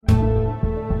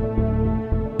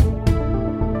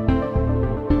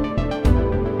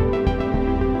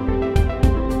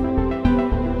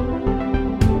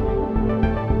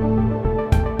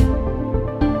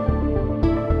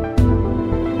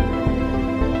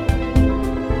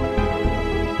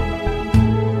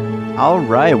All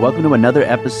right, welcome to another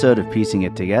episode of Piecing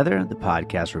It Together, the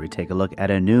podcast where we take a look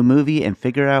at a new movie and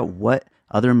figure out what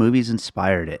other movies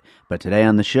inspired it. But today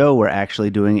on the show, we're actually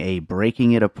doing a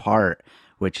Breaking It Apart,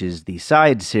 which is the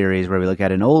side series where we look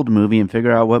at an old movie and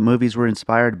figure out what movies were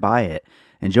inspired by it.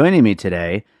 And joining me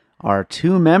today are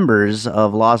two members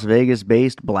of Las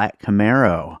Vegas-based Black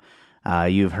Camaro.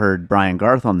 You've heard Brian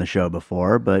Garth on the show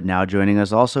before, but now joining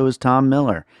us also is Tom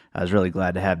Miller. I was really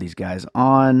glad to have these guys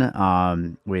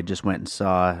on. We had just went and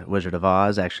saw Wizard of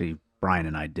Oz. Actually, Brian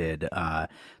and I did.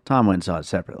 Tom went and saw it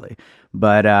separately.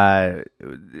 But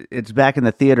it's back in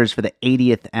the theaters for the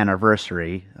 80th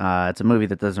anniversary. It's a movie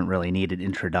that doesn't really need an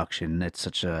introduction. It's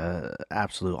such a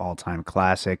absolute all-time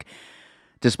classic,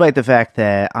 despite the fact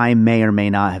that I may or may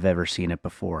not have ever seen it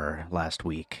before last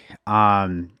week.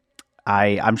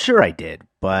 I'm sure I did,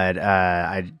 but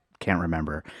I can't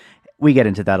remember. We get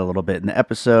into that a little bit in the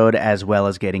episode, as well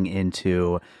as getting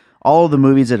into all of the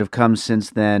movies that have come since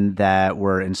then that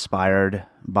were inspired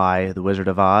by The Wizard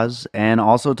of Oz, and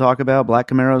also talk about Black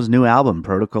Camaro's new album,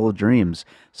 Protocol of Dreams.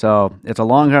 So it's a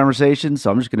long conversation,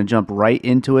 so I'm just going to jump right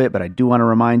into it, but I do want to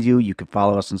remind you, you can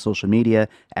follow us on social media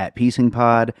at Piecing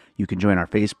Pod. You can join our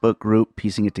Facebook group,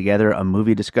 Piecing It Together, a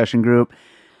movie discussion group.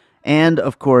 And,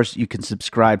 of course, you can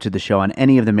subscribe to the show on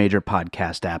any of the major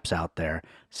podcast apps out there.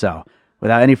 So,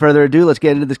 without any further ado, let's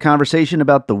get into this conversation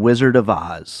about The Wizard of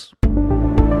Oz.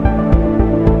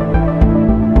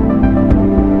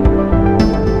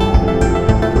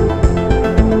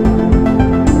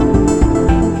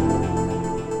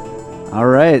 All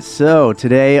right, so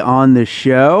today on the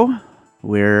show,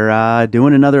 we're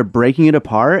doing another Breaking It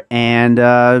Apart, and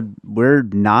we're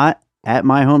not at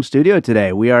my home studio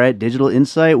today. We are at Digital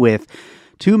Insight with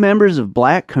two members of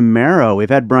Black Camaro. We've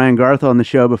had Brian Garth on the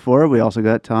show before. We also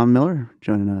got Tom Miller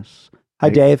joining us. Hi,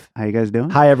 Dave. How you guys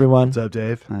doing? Hi, everyone. What's up,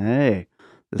 Dave? Hey.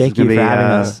 Thank you for having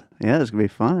us. Yeah, this is going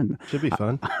to be fun. Should be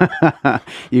fun.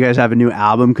 You guys have a new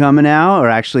album coming out, or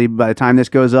actually, by the time this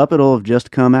goes up, it'll have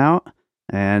just come out.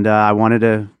 And I wanted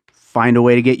to find a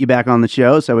way to get you back on the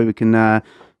show so we can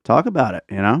talk about it,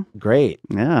 you know? Great.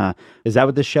 Yeah. Is that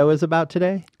what the show is about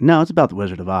today? No, it's about The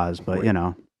Wizard of Oz, but Great. you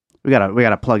know, we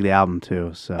gotta plug the album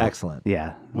too. So Excellent.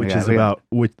 yeah, Which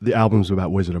the album's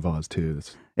about Wizard of Oz too.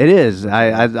 It is.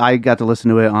 I got to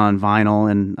listen to it on vinyl,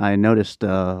 and I noticed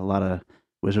a lot of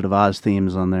Wizard of Oz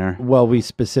themes on there. Well, we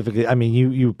specifically, I mean,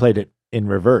 you played it in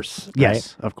reverse, right?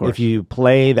 Yes, of course. If you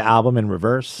play the album in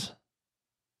reverse,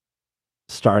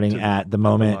 starting at the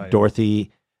moment Lion.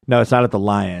 Dorothy, no, it's not at the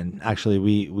Lion. Actually,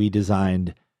 we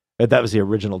designed, that was the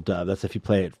original dub. That's if you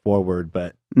play it forward,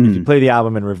 but if you play the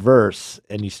album in reverse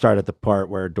and you start at the part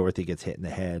where Dorothy gets hit in the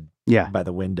head by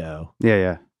the window,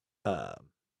 yeah,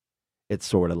 it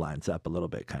sort of lines up a little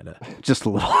bit, kind of. just a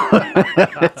little,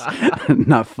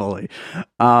 not fully.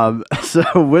 So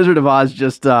Wizard of Oz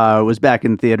just was back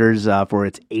in theaters for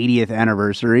its 80th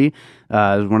anniversary. It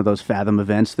was one of those Fathom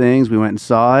events things. We went and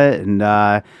saw it,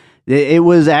 and it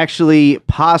was actually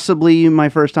possibly my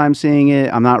first time seeing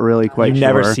it. I'm not really quite You sure.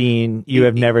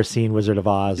 have never seen Wizard of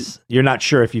Oz. You're not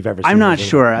sure if you've ever seen I'm not Wizard of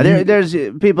sure. Oz. There's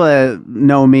people that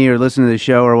know me or listen to the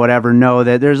show or whatever know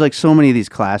that there's like so many of these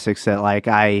classics that like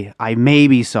I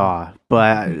maybe saw,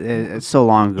 but it's so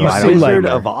long ago. You've I seen, don't like- Wizard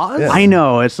remember. of Oz? Yeah. I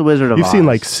know it's the Wizard of You've Oz. seen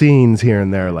like scenes here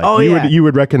and there. Like Oh, yeah. you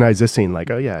would recognize this scene.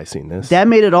 Like, oh yeah, I seen this. that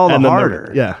made it all the And then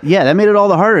harder. yeah, that made it all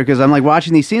the harder because I'm like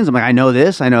watching these scenes. I'm like, I know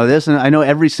this, and I know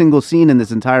every single scene in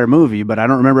this entire movie, but I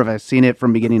don't remember if I've seen it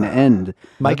from beginning to end.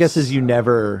 My guess is you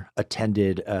never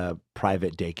attended a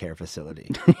private daycare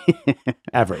facility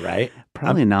ever, right?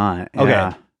 Probably not. Okay.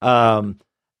 Yeah.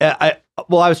 I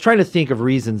was trying to think of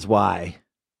reasons why,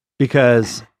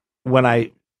 because when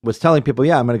I was telling people,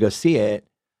 yeah, I'm going to go see it,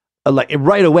 like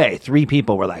right away, 3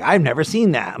 people were like, I've never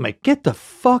seen that. I'm like, get the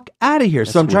fuck out of here.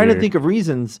 So I'm That's trying to weird. think of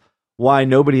reasons why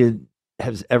nobody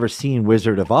has ever seen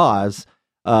Wizard of Oz.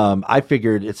 I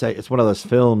figured it's one of those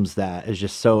films that is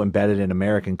just so embedded in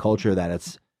American culture that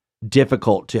it's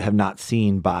difficult to have not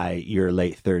seen by your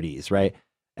late 30s, right?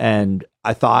 And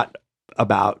I thought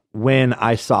about when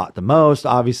I saw it the most,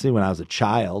 obviously when I was a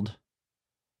child,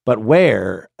 but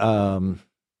where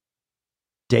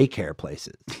daycare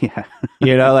places, Yeah.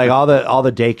 you know, like all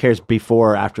the daycares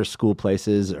before or after school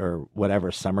places or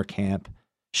whatever, summer camp,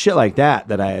 shit like that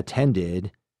I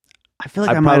attended. I feel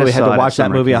like I, I might probably have had saw to it watch at that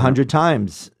summer movie camp. 100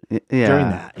 times Yeah. during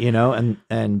that, you know,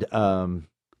 and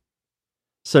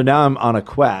so now I'm on a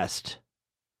quest.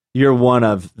 You're one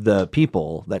of the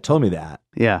people that told me that.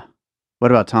 Yeah.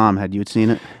 What about Tom? Had you seen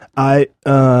it? I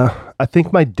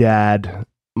think my dad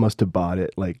must have bought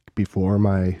it like before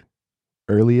my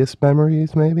earliest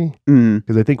memories, maybe Mm.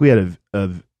 because I think we had a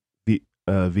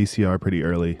VCR pretty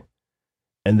early,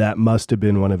 and that must have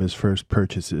been one of his first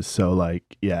purchases. So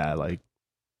like, yeah, like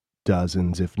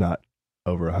dozens, if not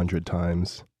over 100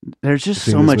 times. There's just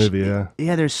seen so this much. movie,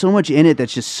 yeah. There's so much in it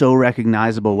that's just so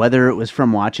recognizable, whether it was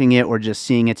from watching it or just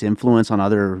seeing its influence on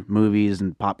other movies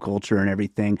and pop culture and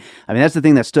everything. I mean, that's the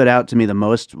thing that stood out to me the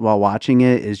most while watching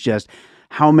it is just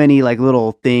how many like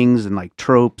little things and like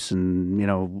tropes and, you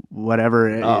know,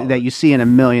 whatever that you see in a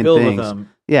million Filled things. with them.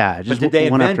 Yeah, just did they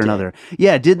one invent after it? another.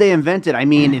 Yeah, did they invent it? I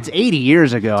mean, it's 80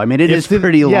 years ago. I mean, it is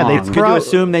pretty long. yeah, It's good to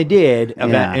assume they did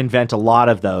Yeah. invent a lot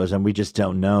of those, and we just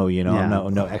don't know. You know, Yeah.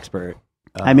 I'm no expert.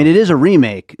 I mean, it is a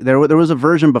remake. There was a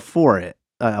version before it,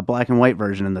 a black and white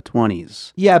version in the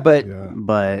 20s. Yeah, but Yeah.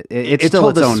 But it's it still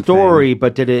told its the own story. thing.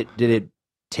 But did it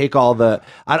take all the?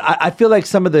 I feel like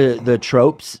some of the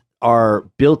tropes are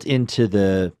built into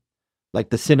the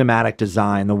cinematic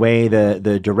design, the way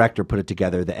the director put it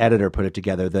together, the editor put it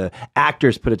together, the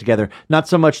actors put it together. Not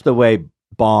so much the way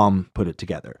Baum put it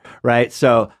together, right?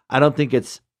 So I don't think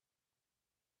it's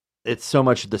so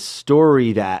much the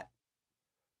story that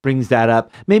brings that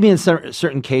up. Maybe in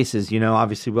certain cases, you know,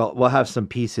 obviously we'll have some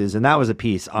pieces, and that was a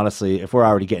piece. Honestly, if we're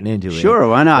already getting into it, Sure,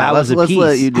 why not? That was a Let's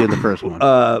let piece. you do the first one.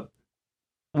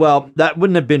 Well, that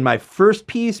wouldn't have been my first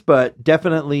piece, but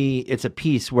definitely it's a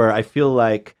piece where I feel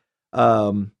like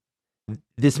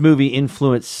this movie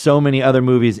influenced so many other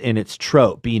movies in its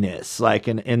tropiness, like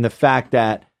in the fact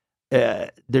that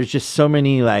there's just so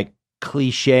many like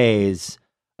cliches.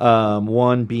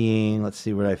 One being, let's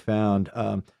see what I found.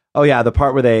 Oh yeah, the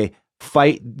part where they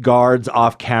fight guards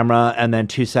off camera, and then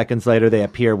 2 seconds later they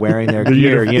appear wearing their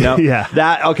gear. You know, Yeah.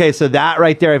 that. Okay, so that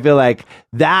right there, I feel like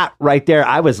that right there,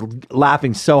 I was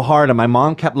laughing so hard, and my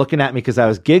mom kept looking at me because I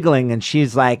was giggling, and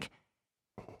she's like,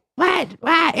 "What?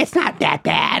 It's not that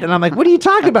bad." And I'm like, "What are you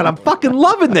talking about? I'm fucking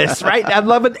loving this, right? I'm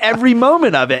loving every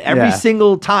moment of it. Every Yeah.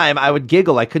 single time I would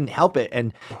giggle, I couldn't help it."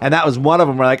 And that was one of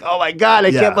them. We're like, "Oh my god, I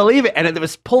Yeah. can't believe it!" And it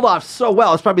was pulled off so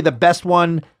well. It's probably the best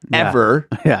one Yeah. ever,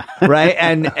 Yeah. right?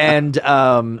 And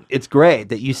it's great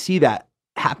that you see that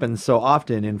happen so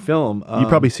often in film. You've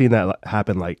probably seen that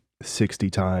happen like 60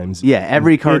 times. Yeah,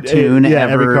 every cartoon yeah,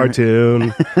 ever. every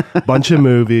cartoon, bunch of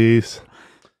movies.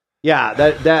 yeah,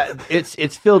 that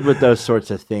it's filled with those sorts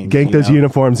of things. Gank you those know?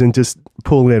 uniforms and just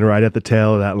pull in right at the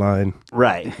tail of that line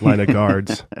Right. of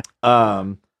guards.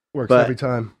 Works But- every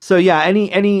time. So yeah,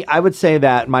 any I would say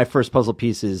that my first puzzle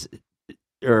pieces,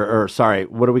 or sorry,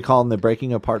 what are we calling the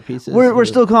breaking apart pieces? We're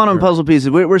still calling them Or- puzzle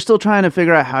pieces. We're still trying to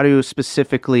figure out how to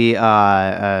specifically,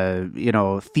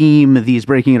 theme these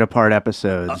breaking it apart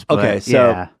episodes. But, Okay, so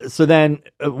yeah. so then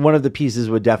one of the pieces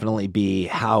would definitely be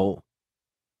how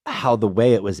the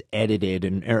way it was edited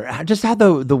and or just how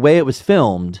the way it was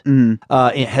filmed Mhm.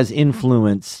 it has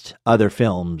influenced other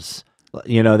films.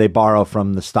 You know, they borrow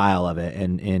from the style of it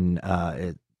and in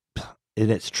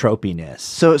its tropiness.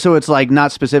 So it's like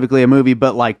not specifically a movie,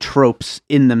 but like tropes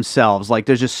in themselves. Like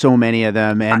there's just so many of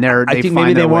them, and I they think find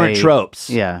maybe they their weren't way- tropes.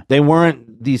 Yeah, They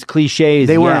weren't these cliches.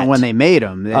 they weren't yet. when they made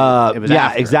them. It was yeah,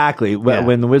 after. exactly. Yeah.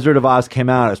 When The Wizard of Oz came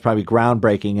out, it was probably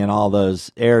groundbreaking in all those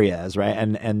areas, right?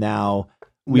 And now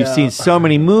we've No. seen so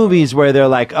many movies where they're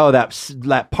like, oh,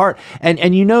 that part,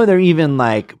 and you know they're even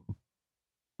like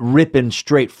ripping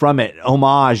straight from it,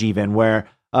 homage even where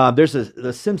there's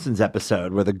the Simpsons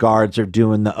episode where the guards are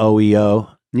doing the OEO,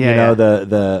 Yeah, you know, yeah.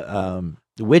 the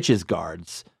witches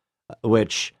guards,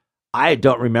 which I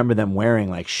don't remember them wearing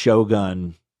like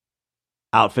Shogun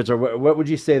outfits, or what would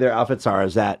you say their outfits are?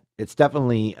 Is that it's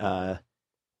definitely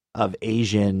of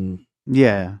Asian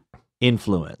Yeah,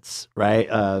 influence, right?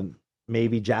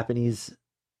 Maybe Japanese.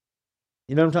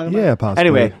 You know what I'm talking about? Yeah, possibly.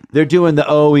 Anyway, they're doing the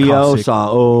OEO Cossack.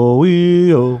 song,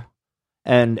 OEO,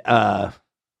 and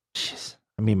jeez,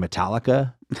 I mean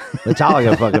Metallica.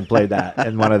 Metallica fucking played that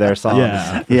in one of their songs.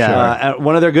 Yeah, for Yeah. sure. And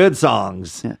one of their good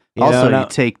songs. yeah. You Also, know, you now-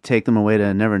 take them away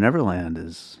to Never Never Land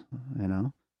is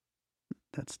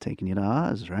that's taking you to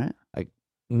Oz, right?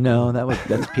 No,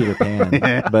 that's Peter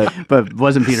Pan, but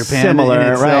wasn't Peter Pan similar, in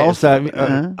right? itself? So I, mean,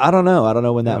 Uh-huh. I don't know. I don't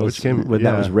know when that Yeah, was which came- when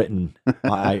that yeah. was written.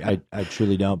 I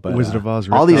truly don't. But Wizard of Oz.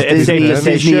 All ripped these off It's safe Disney, to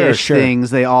say, Disney-ish sure.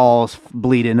 things, they all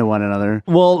bleed into one another.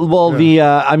 Well, the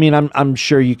I mean, I'm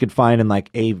sure you could find in like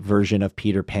a version of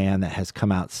Peter Pan that has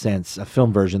come out since a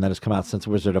film version that has come out since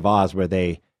Wizard of Oz, where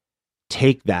they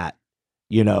take that,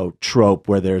 you know, trope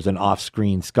where there's an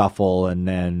off-screen scuffle and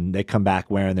then they come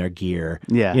back wearing their gear.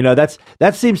 Yeah. You know, that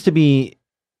seems to be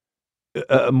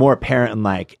more apparent in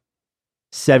like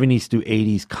 70s through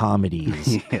 80s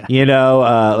comedies. Yeah. You know,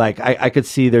 like I could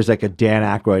see there's like a Dan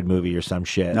Aykroyd movie or some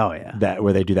shit. Oh, yeah. that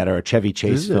where they do that, or a Chevy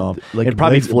Chase This is film. like It'd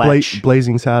probably Fletch.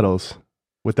 Blazing Saddles.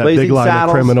 with that Blazing big line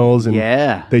Saddles. of criminals, and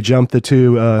Yeah. they jumped the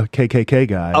two KKK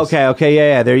guys. Okay,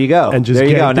 yeah. There you go. And just there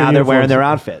you get go. their Now they're wearing uniforms. their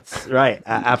outfits. Right.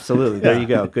 Absolutely. There you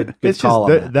go. Good It's call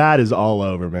just on that. that is all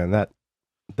over, man. That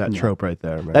Yeah. trope right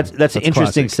there, man. That's an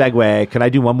interesting classic. segue. Can I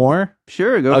do one more?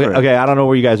 Sure, go Okay, for it. okay, I don't know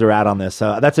where you guys are at on this.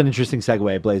 That's an interesting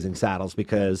segue, Blazing Saddles,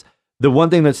 because the one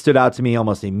thing that stood out to me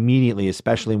almost immediately,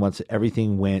 especially once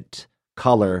everything went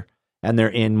color and they're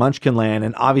in Munchkin Land,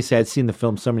 and obviously I'd seen the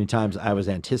film so many times, I was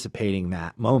anticipating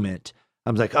that moment.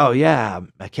 I was like, oh yeah,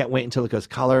 I can't wait until it goes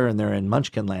color and they're in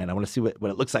Munchkin Land. I want to see what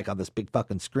it looks like on this big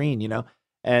fucking screen, you know?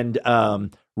 And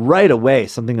right away,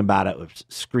 something about it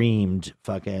screamed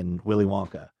fucking Willy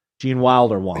Wonka. Gene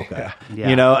Wilder Wonka, Yeah.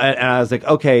 you know, and I was like,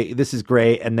 okay, this is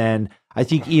great. And then I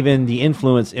think even the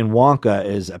influence in Wonka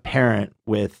is apparent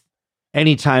with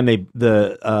anytime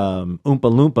the Oompa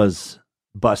Loompas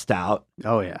bust out.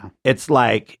 Oh yeah. It's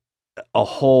like a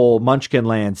whole Munchkin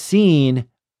Land scene,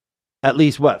 at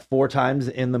least 4 times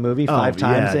in the movie, 5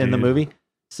 times yeah, in the dude. movie.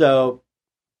 So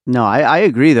No, I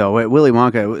agree though. Willy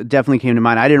Wonka definitely came to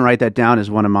mind. I didn't write that down as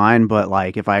one of mine, but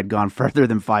like if I had gone further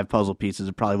than 5 puzzle pieces,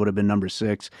 it probably would have been number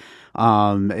 6.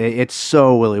 It's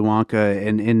so Willy Wonka,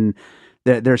 and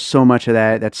there's so much of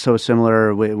that that's so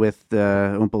similar with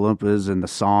the Oompa Loompas and the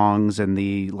songs and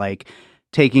the like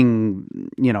taking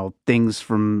things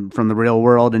from the real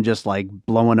world and just like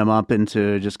blowing them up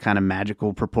into just kind of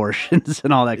magical proportions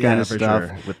and all that kind Yeah, of for stuff.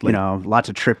 sure. With, like, Lots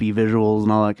of trippy visuals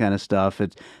and all that kind of stuff.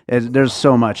 There's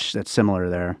so much that's similar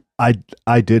there.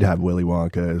 I did have Willy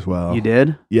Wonka as well. You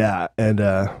did? Yeah, and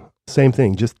same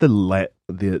thing. Just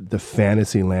the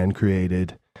fantasy land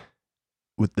created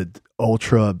with the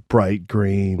ultra bright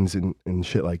greens and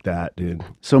shit like that, dude.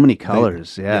 So many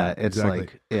colors. Yeah, yeah, it's exactly.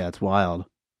 like it's wild.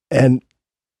 And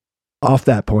off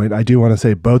that point, I do want to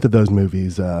say both of those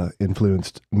movies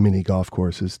influenced mini golf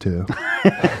courses too.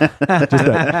 Just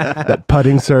that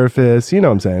putting surface, you know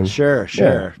what I'm saying? sure.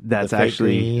 That's The fake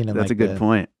actually green and that's like a good the-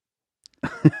 point.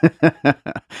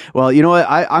 Well, you know what?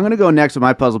 I'm going to go next with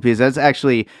my puzzle piece. That's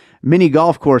actually mini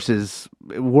golf courses.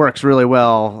 It works really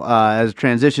well as a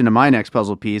transition to my next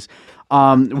puzzle piece,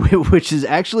 which is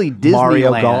actually Disneyland.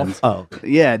 Mario Golf. Oh,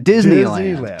 Yeah,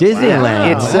 Disneyland.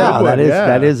 Disneyland. It's wow,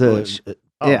 that is a.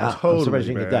 Yeah. I'm totally, surprised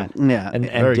you didn't get that. Yeah. And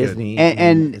Very good. Disney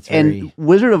And it's very,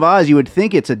 Wizard of Oz, you would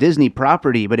think it's a Disney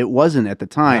property, but it wasn't at the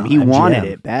time. No, He wanted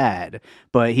MGM. it bad,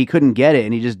 but he couldn't get it,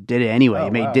 and he just did it anyway. Oh, He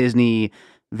made wow. Disney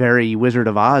very Wizard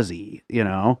of Ozzy,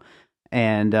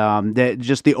 and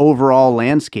just the overall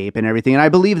landscape and everything. And I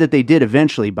believe that they did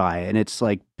eventually buy it, and it's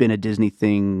like been a Disney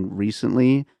thing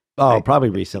recently. probably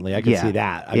recently. I can Yeah. see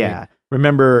that. I Yeah. mean,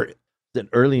 remember the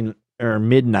early or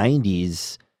mid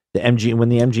 '90s, when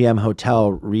the MGM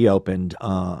Hotel reopened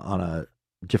on a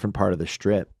different part of the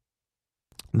Strip,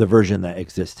 the version that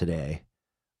exists today,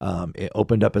 it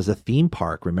opened up as a theme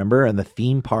park. Remember, and the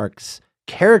theme park's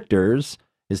characters,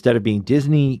 instead of being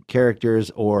Disney characters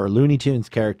or Looney Tunes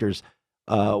characters,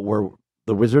 were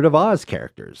the Wizard of Oz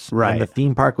characters. Right. And the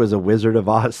theme park was a Wizard of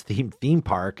Oz theme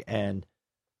park. And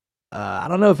I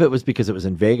don't know if it was because it was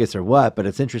in Vegas or what, but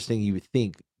it's interesting. You would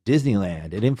think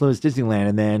Disneyland, it influenced Disneyland.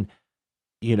 And then,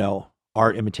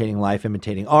 art imitating life,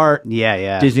 imitating art.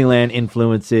 Yeah. Disneyland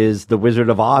influences the Wizard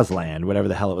of Oz land, whatever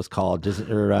the hell it was called,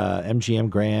 MGM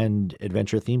Grand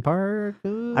Adventure Theme Park.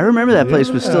 I remember that place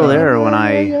was still there when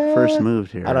I first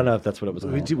moved here. I don't know if that's what it was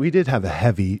called. We did have a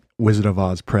heavy Wizard of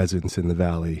Oz presence in the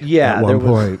valley. Yeah, at there one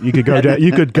was- point you could go down.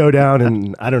 You could go down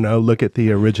and I don't know, look at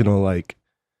the original like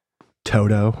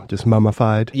Toto, just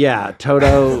mummified. Yeah,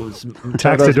 Toto's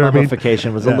Taxidermied.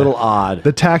 mummification was a Yeah. little odd.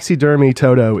 The taxidermy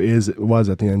Toto was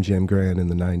at the MGM Grand in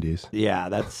the 90s. Yeah,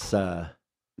 that's.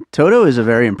 Toto is a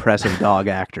very impressive dog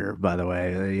actor, by the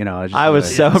way. I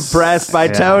was so impressed by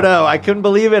Yeah. Toto. I couldn't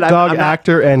believe it. Dog I'm not-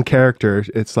 actor and character.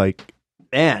 It's like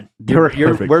man,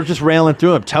 perfect. we're just railing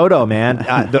through him. Toto, man.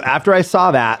 After I saw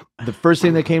that, the first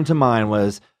thing that came to mind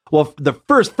was, the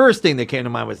first thing that came to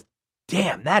mind was,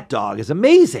 damn, that dog is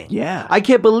amazing. Yeah. I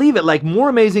can't believe it. Like, more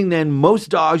amazing than most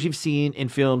dogs you've seen in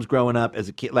films growing up as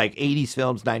a kid, like 80s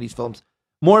films, 90s films.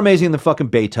 More amazing than fucking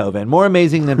Beethoven. More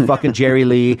amazing than fucking Jerry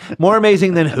Lee. More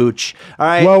amazing than Hooch. All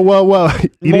right. whoa.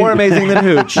 You More didn't- amazing than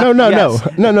Hooch. No. Yes.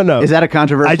 No. Is that a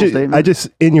controversial statement? I just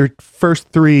in your first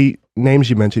 3 names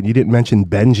you mentioned, you didn't mention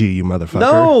Benji, you motherfucker.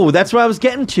 No, that's what I was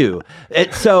getting to.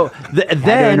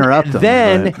 interrupt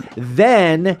him,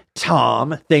 Then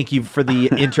Tom, thank you for the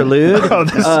interlude.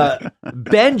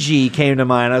 Benji came to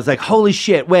mind. I was like, holy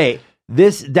shit! Wait,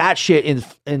 that shit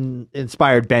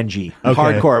inspired Benji Okay.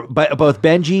 hardcore. But both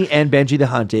Benji and Benji the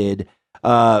Hunted,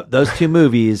 those 2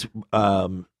 movies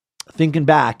thinking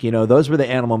back, those were the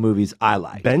animal movies I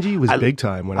liked. Benji was big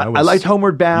time when I was. I liked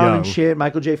Homeward Bound young. and shit.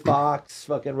 Michael J. Fox,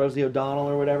 fucking Rosie O'Donnell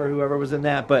or whoever was in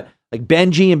that. But like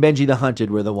Benji and Benji the Hunted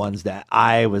were the ones that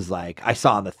I was like, I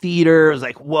saw in the theater. It was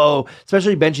like, whoa,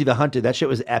 especially Benji the Hunted. That shit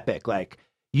was epic. Like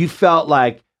you felt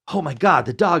like, oh my God,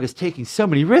 the dog is taking so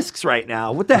many risks right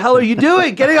now. What the hell are you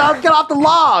doing? Get off the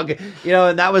log.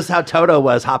 And that was how Toto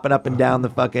was hopping up and down the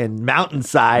fucking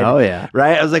mountainside. Oh, yeah.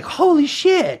 Right? I was like, holy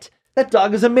shit, that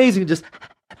dog is amazing. Just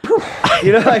poof.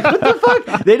 Like what the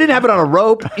fuck? They didn't have it on a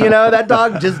rope. That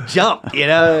dog just jumped.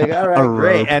 Like, all right,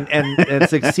 great. And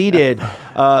succeeded.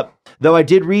 Though I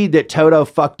did read that Toto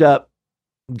fucked up,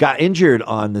 got injured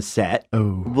on the set.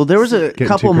 Oh, well, there was a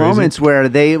couple moments where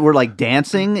they were like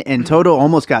dancing, and Toto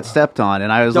almost got stepped on,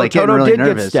 and I was like, Toto getting really did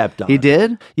nervous. Get stepped on. He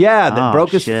did? Yeah, that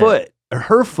broke his shit. foot, or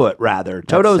her foot rather.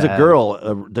 Toto's sad. a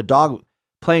girl. The dog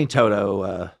playing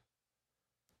Toto,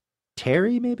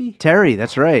 Terry maybe. Terry,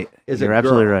 that's right. Is a You're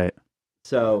absolutely girl. right.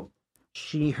 So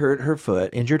she hurt her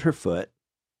foot, injured her foot,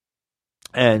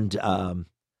 and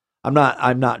I'm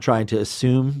not trying to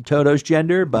assume Toto's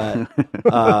gender, but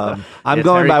I'm Yeah, going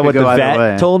Terry by could what the go either vet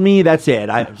way. told me. That's it.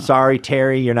 I'm sorry,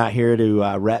 Terry, you're not here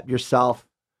to rep yourself.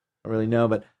 I don't really know,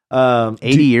 but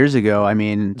 80 years ago, I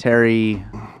mean, Terry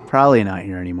probably not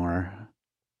here anymore.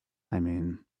 I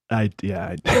mean,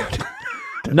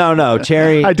 no,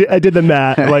 Terry. I did the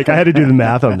math. Like I had to do the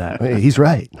math on that. Hey, he's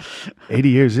right. 80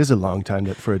 years is a long time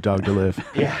for a dog to live.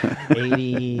 Yeah,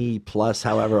 80 plus,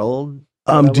 however old.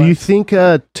 Do you think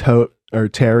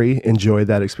Terry enjoyed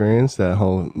that experience, that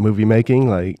whole movie making?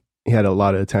 Like he had a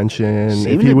lot of attention. Seemed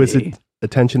If he to was be.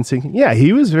 attention seeking, yeah,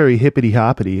 he was very hippity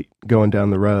hoppity going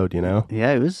down the road.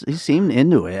 yeah, he seemed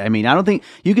into it. I mean, I don't think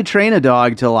you could train a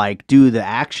dog to like do the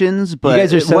actions, but you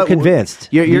guys are so convinced.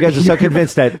 You guys are so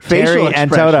convinced that Facial Terry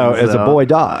and Toto expressions, is a though. boy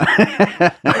dog.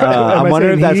 I'm I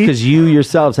wondering if saying that's he? because you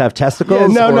yourselves have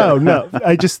testicles. Yeah, or- no.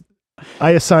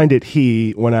 I assigned it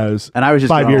he when I was And I was just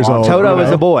 5 going years along. old. Toto you is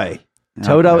know? a boy.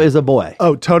 Toto is a boy.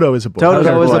 Oh, Toto is a boy. Toto's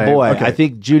Toto is a boy. Okay. I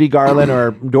think Judy Garland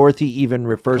or Dorothy even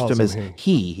refers to Calls him as him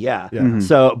he. Yeah. Yeah. Mhm.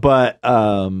 So, but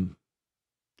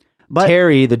But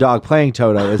Terry, the dog playing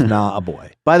Toto, is not a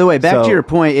boy. by the way, back So- to your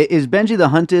point, is Benji the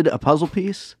Hunted a puzzle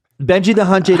piece? Benji the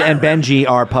Hunted and Benji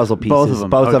are puzzle pieces. Both of them,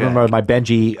 Both of okay. them are my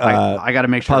Benji I got to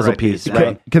make sure puzzle I write these piece. down.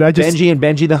 Right? Can I just? Benji and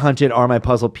Benji the Hunted are my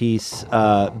puzzle piece.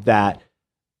 That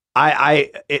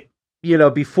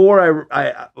before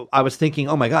I was thinking,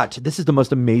 oh my God, this is the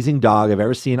most amazing dog I've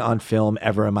ever seen on film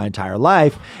ever in my entire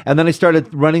life. And then I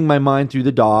started running my mind through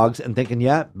the dogs and thinking,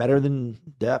 yeah, better than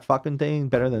that fucking thing,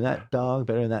 better than that dog,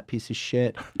 better than that piece of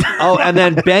shit. Oh, and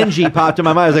then Benji popped in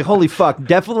my mind. I was like, holy fuck,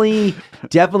 definitely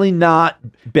not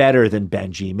better than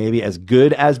Benji. Maybe as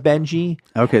good as Benji.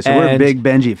 Okay, so we're And big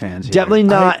Benji fans here. Definitely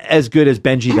not as good as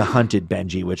Benji the Hunted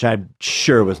Benji, which I'm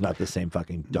sure was not the same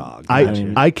fucking dog.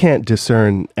 I can't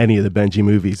discern any of the Benji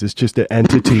movies. It's just an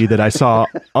entity that I saw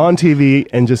on TV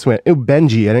and just went, oh,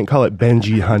 Benji. I didn't call it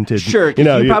Benji Hunted. Sure, you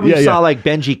probably yeah, saw yeah. like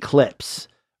Benji clips,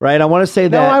 right? I want to say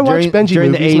that I watched during Benji the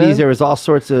movies, 80s, man. there was all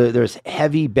sorts of, there's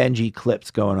heavy Benji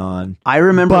clips going on. I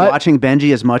remember But- watching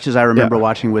Benji as much as I remember Yeah.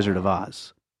 watching Wizard of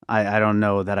Oz. I don't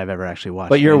know that I've ever actually watched.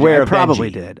 But you're Benji. aware I of probably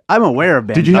Benji. did. I'm aware of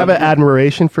Benji. Did you have an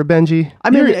admiration for Benji? I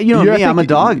mean, you know me, I'm a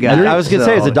dog guy. I was going to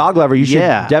say, as a dog lover, you should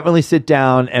Yeah. definitely sit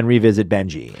down and revisit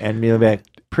Benji. And you'll be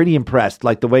pretty impressed,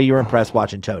 like the way you were impressed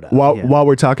watching Toto. While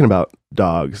we're talking about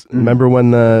dogs, Mm-hmm. remember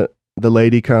when the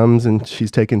lady comes and she's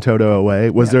taking Toto away?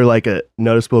 Was there like a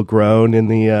noticeable groan in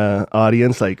the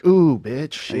audience, like "Ooh,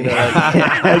 bitch"? You know,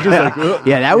 I was just like, "Ugh."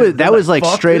 Yeah, that was like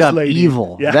Fuck straight this up lady.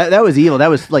 evil. Yeah. That was evil. That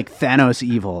was like Thanos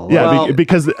evil. Yeah, Well-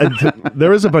 because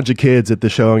there was a bunch of kids at the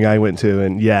showing I went to,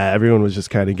 and yeah, everyone was just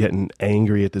kind of getting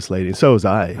angry at this lady. And so was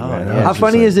I. Oh, man. yeah. I was How just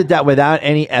funny like- is it that without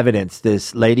any evidence,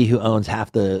 this lady who owns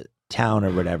half the town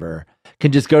or whatever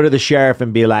can just go to the sheriff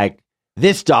and be like,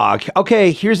 this dog,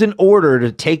 okay, here's an order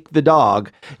to take the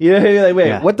dog. You know, you're like, wait,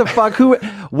 Yeah. what the fuck?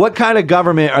 What kind of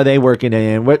government are they working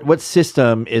in? What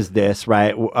system is this,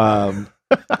 right?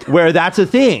 Where that's a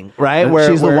thing, right? Where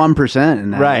she's the where- 1%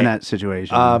 in Right. in that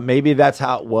situation. Maybe that's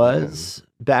how it was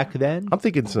back then. I'm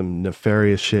thinking some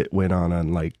nefarious shit went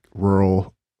on like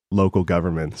rural local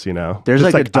governments. You know, There's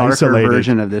Just, like a darker isolated.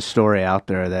 version of this story out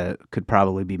there that could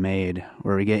probably be made,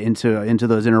 where we get into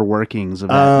those inner workings of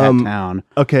that town.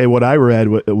 Okay, what I read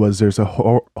was there's a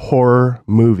horror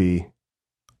movie,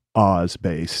 Oz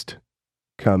based,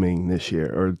 coming this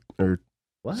year or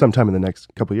What? sometime in the next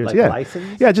couple of years. Like yeah,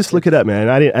 license? yeah. Just look it up, man.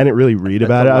 I didn't really read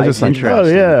about it. I was just like, oh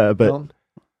Interesting. yeah, but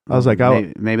I was like,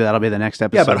 maybe that'll be the next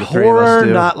episode. Yeah, but the three of us horror,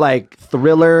 do. not like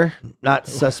thriller, not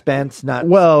suspense, not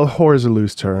well, horror's a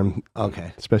loose term,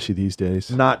 okay, especially these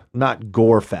days. not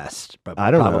gore fest. But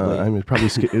I don't probably. know. I mean, probably. I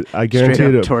Straight guarantee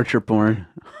up it. torture porn.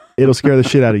 It'll scare the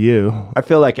shit out of you. I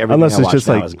feel like everything Unless I it's watch just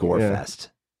now like- is gore yeah. fest.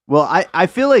 Well, I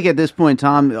feel like at this point,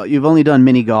 Tom, you've only done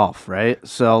mini golf, right?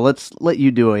 So let's let you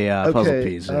do a puzzle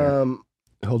piece here.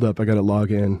 Hold up, I got to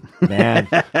log in. Man,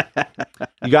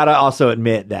 you got to also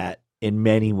admit that in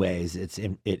many ways it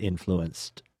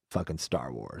influenced fucking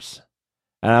Star Wars.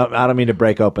 And I don't mean to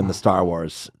break open the Star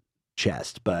Wars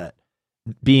chest, but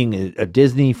being a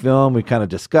Disney film, we kind of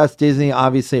discussed Disney.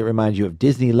 Obviously, it reminds you of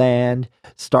Disneyland,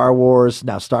 Star Wars.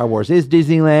 Now, Star Wars is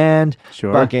Disneyland.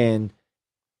 Sure. Fucking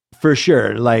for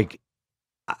sure. Like,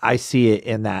 I see it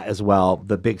in that as well.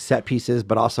 The big set pieces,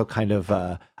 but also kind of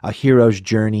a hero's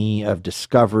journey of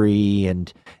discovery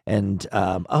and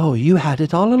oh, you had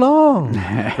it all along,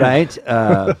 right?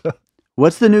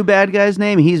 What's the new bad guy's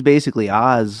name? He's basically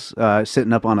Oz,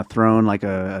 sitting up on a throne like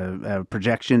a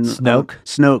projection. Snoke?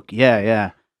 Snoke,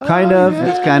 yeah. Kind of.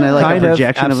 It's kind of like a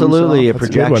projection of absolutely himself. a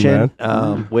That's a good one,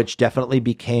 projection, which definitely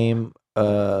became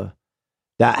that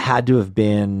had to have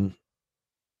been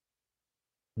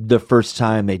the first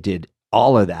time they did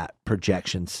all of that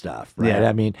projection stuff, right? Yeah.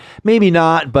 I mean, maybe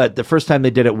not, but the first time they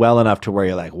did it well enough to where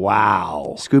you're like,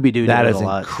 wow, Scooby-Doo that did it is a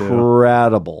lot, too.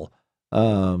 incredible.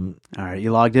 All right,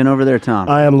 you logged in over there, Tom?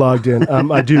 I am logged in.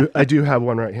 I do have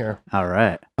one right here. All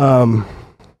right.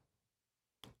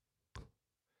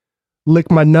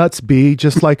 Lick my nuts, B,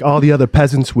 just like all the other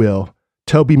peasants will.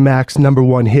 Toby Mac's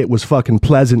 #1 hit was fucking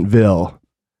Pleasantville.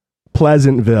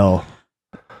 Pleasantville.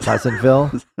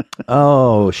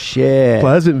 Oh shit.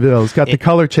 Pleasantville. It's got the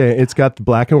color change. It's got the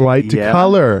black and white to Yeah.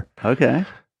 color, Okay.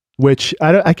 which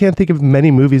I can't think of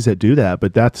many movies that do that,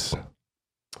 but that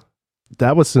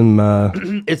was some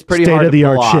It's pretty state hard of the to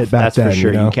pull art off, shit back that's then. for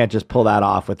sure. You know? You can't just pull that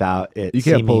off without it You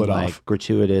can't seeming pull it like off.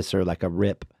 gratuitous or like a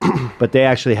rip. But they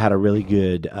actually had a really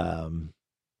good a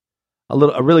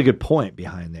really good point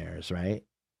behind theirs, right?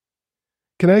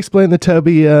 Can I explain the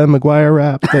Toby Maguire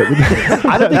rap?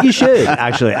 I don't think you should.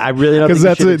 Actually, I really don't. Because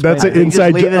think you that's should an explain Just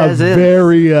inside, leave it a as is.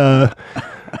 very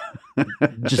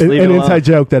Just an leave it alone. inside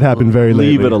joke that happened very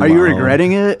Leave lately. it alone. Are you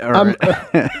regretting it? Or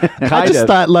I just of.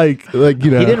 thought like He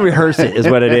didn't know. rehearse it, is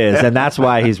what it is, and that's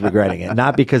why he's regretting it.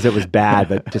 Not because it was bad,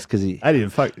 but just because I didn't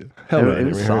fuck. Hell no, I it didn't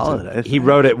was rehearse solid. it. I think. he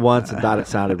wrote it once and thought it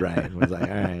sounded right, and was like,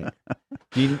 "All right."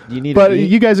 Do you need? But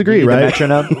you guys agree, need the right?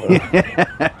 metronome?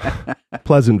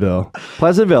 Pleasantville.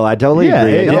 Pleasantville, I totally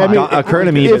agree. It I didn't mean, occur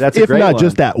to me, but that's a if great not one.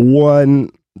 just that one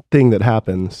thing that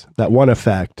happens, that one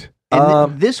effect.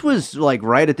 And this was like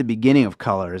right at the beginning of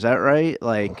Color. Is that right?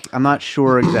 Like, I'm not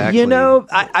sure exactly. You know,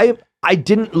 I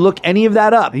didn't look any of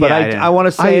that up, but Yeah, I didn't. I want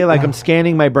to say, I- I'm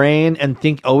scanning my brain and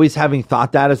always having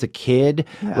thought that as a kid,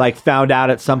 like found out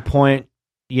at some point,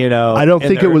 you know, I don't in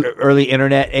think the it was- early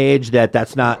internet age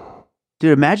that's not.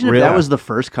 Dude, imagine if Really? that was the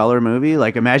first Color movie.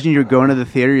 Like, imagine you're going to the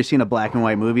theater, you're seeing a black and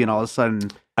white movie, and all of a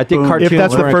sudden, I think Boom. cartoons If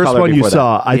that's were the in first color one you before that.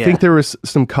 saw, I Yeah. think there was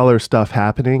some color stuff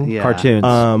happening. yeah,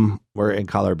 Cartoons were in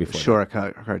color before. that. sure,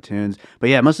 cartoons. But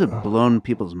yeah, it must have blown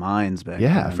people's minds back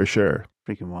Yeah, then. for sure.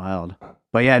 Freaking wild.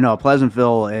 But yeah, no,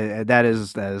 Pleasantville. That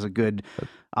is a good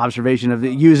observation of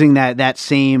using that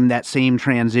same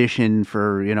transition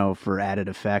for added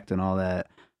effect and all that.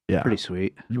 Yeah. Pretty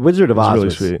sweet. Wizard of It's Oz really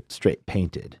was sweet. straight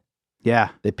painted. Yeah.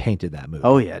 They painted that movie.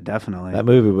 Oh yeah, definitely. That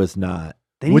movie was not.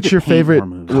 They need What's to your paint favorite?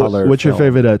 more movies. Color What's your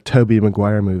film. favorite Toby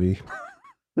Maguire movie?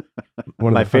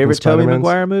 One of My the fucking favorite Tobey Spider-Mans?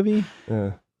 Maguire movie.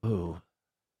 Yeah. Ooh,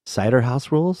 Cider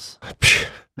House Rules.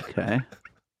 Okay.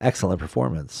 Excellent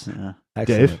performance. Yeah.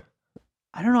 Excellent. Dave?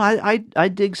 I don't know. I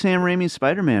dig Sam Raimi's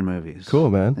Spider-Man movies. Cool,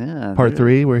 man. Yeah. Part they're-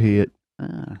 3 where he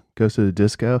Yeah. goes to the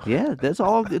disco. Yeah, that's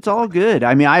all. It's all good.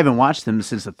 I mean, I haven't watched them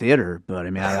since the theater, but I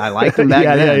mean, I liked them back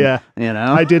Yeah, then. yeah. You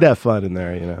know, I did have fun in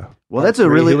there, you know. well, Part that's a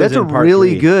three. really Who was that's a in part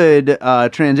really 3? good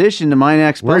transition to my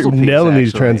next We're puzzle piece. nailing these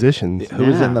actually. transitions. Who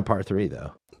was Yeah. in the part 3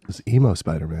 though? It was emo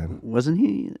Spider-Man. Wasn't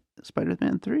he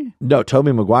Spider-Man 3? No,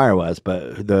 Tobey Maguire was,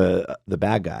 but the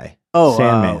bad guy. Oh,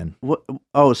 Sandman. What?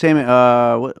 Oh, Sandman.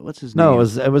 What's his name? No,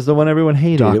 it was the one everyone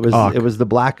hated. Doc it Ock. was the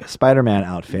black Spider-Man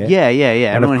outfit. Yeah. and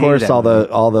of Everyone course hated that movie.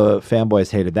 all the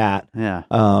fanboys hated that. Yeah.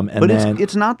 And But then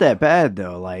it's not that bad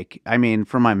though. Like, I mean,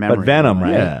 from my memory. but Venom,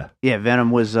 right? Yeah. Yeah, Venom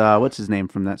was what's his name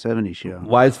from that '70s show?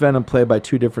 Why is Venom played by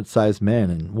two different sized men,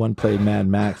 and one played Mad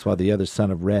Max while the other's Son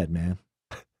of Red, man?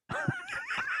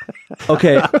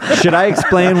 Okay, should I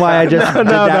explain why I just did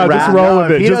that just rap? roll No,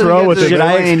 with if it. he Just doesn't roll get with to it. Should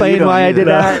I explain, you explain don't why I need did it.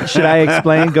 that? Should I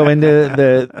explain? Go into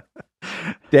the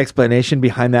the explanation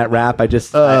behind that rap. I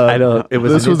don't. It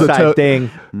was an inside thing.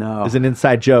 No, it was an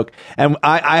inside joke. And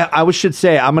I should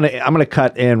say I'm gonna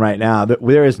cut in right now that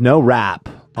there is no rap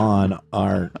on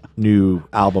our new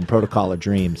album Protocol of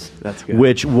Dreams. That's good.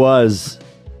 Which was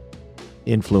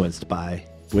influenced by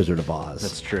Wizard of Oz.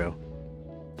 That's true.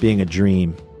 Being a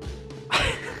dream.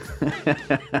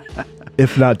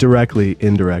 If not directly,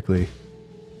 indirectly.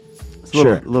 It's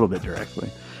a little bit directly.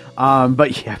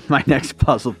 But yeah, my next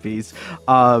puzzle piece.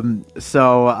 When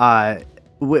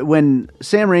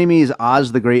Sam Raimi's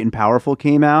Oz the Great and Powerful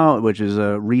came out, which is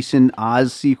a recent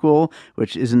Oz sequel,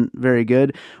 which isn't very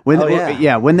good. When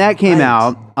that came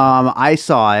out, I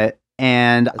saw it.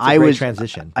 And That's a great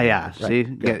transition. See,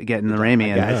 getting the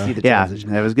Raimi. I see the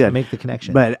transition. That was good. Make the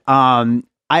connection. But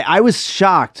I was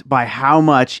shocked by how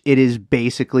much it is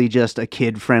basically just a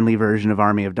kid-friendly version of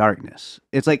Army of Darkness.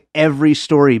 It's like every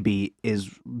story beat is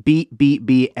beat,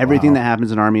 everything that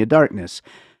happens in Army of Darkness.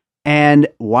 And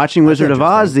watching Wizard of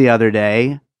Oz the other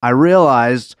day, I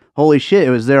realized, holy shit,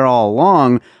 it was there all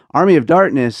along. Army of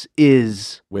Darkness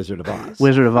is Wizard of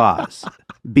Oz.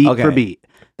 Beat for beat.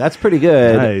 That's pretty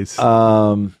good. Nice.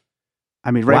 I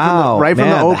mean, right from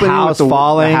the opening, the house with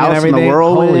falling house and everything. and the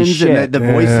whirlwinds Holy and the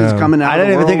voices coming out. I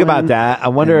didn't even think about that. I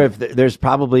wonder if there's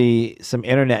probably some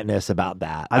internetness about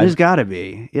that. There's got to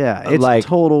be. Yeah, it's like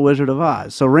total Wizard of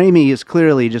Oz. So Raimi is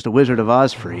clearly just a Wizard of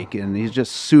Oz freak, and he's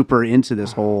just super into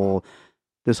this whole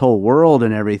world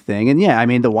and everything. And yeah, I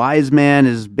mean, the wise man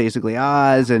is basically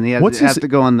Oz, and he has to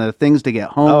go on the things to get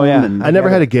home. Oh yeah, and I never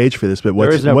had a gauge for this, but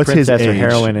what's his age? Or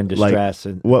heroine in distress.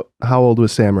 Like, how old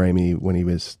was Sam Raimi when he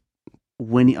was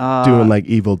doing like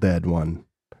Evil Dead 1?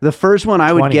 The first one,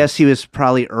 I would 20s. guess he was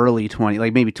probably early 20,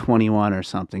 like maybe 21 or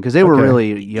something, because they were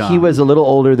really young. He was a little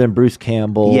older than Bruce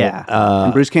Campbell. Yeah,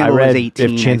 and Bruce Campbell was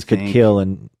 18. If Chins Could Kill,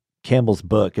 in Campbell's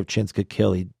book, If Chins Could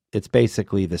Kill, it's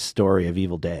basically the story of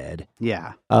Evil Dead.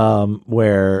 Yeah.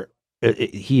 Where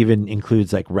he even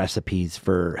includes like recipes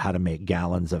for how to make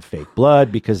gallons of fake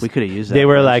blood, because we could have used that. They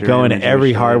were like going to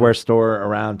every hardware store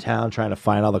around town trying to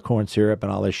find all the corn syrup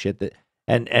and all this shit that,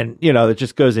 and it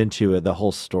just goes into the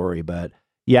whole story. But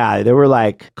yeah, there were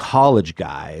like college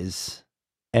guys,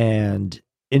 and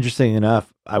interesting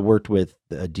enough, I worked with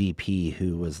a DP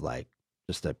who was like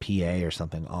just a PA or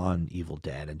something on Evil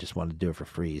Dead and just wanted to do it for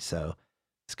free. So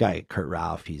this guy, Kurt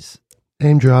Ralph, he's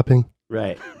name dropping.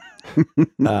 Right.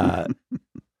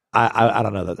 I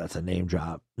don't know that that's a name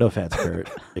drop. No offense, Kurt.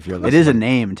 If you're listening. It is a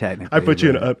name, technically. I put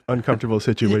you in an uncomfortable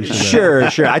situation. Sure.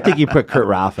 I think you put Kurt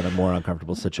Ralph in a more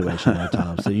uncomfortable situation there,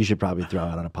 Tom. So you should probably throw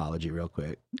out an apology real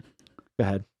quick. Go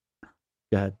ahead.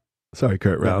 Sorry,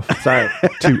 Kurt Ralph. Sorry.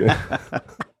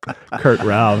 Kurt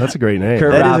Ralph. That's a great name.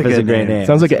 Kurt Ralph is a great name.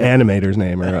 Sounds like an animator's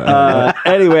name. Or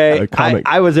anyway, comic.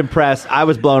 I was impressed. I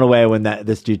was blown away when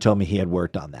this dude told me he had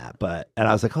worked on that. And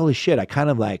I was like, holy shit! I kind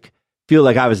of like feel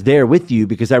like I was there with you,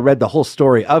 because I read the whole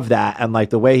story of that, and like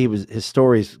the way his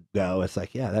stories go, it's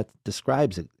like, yeah, that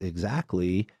describes it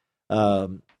exactly.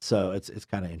 So it's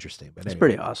kind of interesting. But it's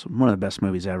pretty awesome. One of the best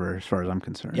movies ever, as far as I'm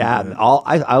concerned. Yeah,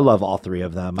 I love all three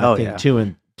of them. I think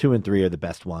 2 and 3 are the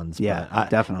best ones. Yeah,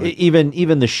 definitely.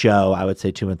 Even the show, I would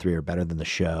say 2 and 3 are better than the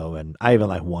show, and I even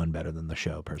like 1 better than the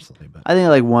show personally. But I think I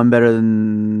like 1 better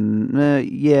than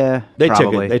They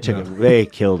probably. took it. They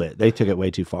killed it. They took it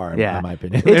way too far. In my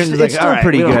opinion. It's still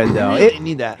pretty good though. It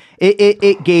need that.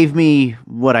 It gave me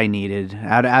what I needed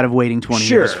out of waiting 20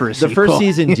 years for a sequel. The first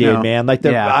season did, know? man. Like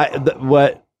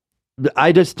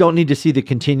I just don't need to see the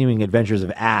continuing adventures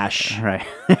of Ash. Right.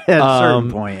 At a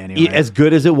certain point, anyway. As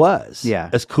good as it was. Yeah.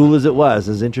 As cool as it was.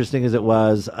 As interesting as it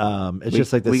was. It's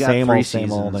just like the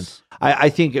same old. And I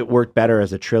think it worked better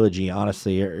as a trilogy,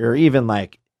 honestly. Or even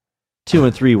like 2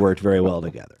 and 3 worked very well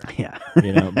together. Yeah.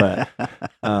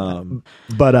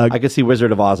 But I could see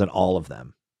Wizard of Oz in all of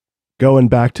them. Going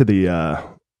back to the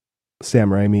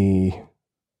Sam Raimi,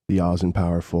 the Oz and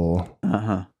Powerful,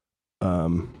 to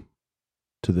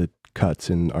the cuts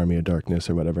in Army of Darkness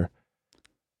or whatever.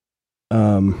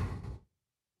 Damn.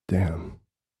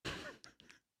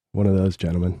 One of those,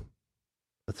 gentlemen.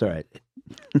 That's all right.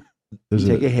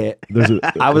 Take a hit.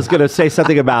 I was going to say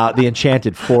something about the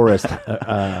Enchanted Forest.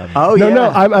 I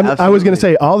was going to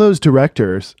say all those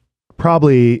directors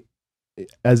probably,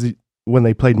 when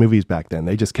they played movies back then,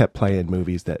 they just kept playing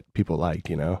movies that people liked,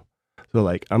 So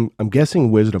like, I'm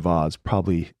guessing Wizard of Oz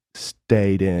probably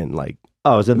stayed in like.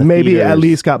 Oh, it was in the maybe theaters at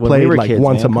least got played like kids,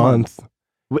 once a month.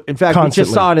 In fact, we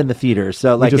just saw it in the theaters.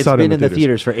 So like it's been in the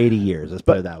theaters for 80 years. Let's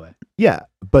put it that way. Yeah,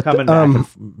 but coming back,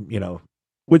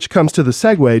 which comes to the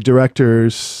segue.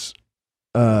 Directors,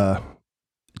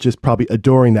 just probably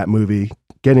adoring that movie,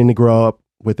 getting to grow up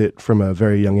with it from a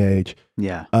very young age.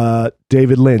 Yeah.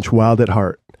 David Lynch, Wild at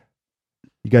Heart.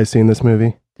 You guys seen this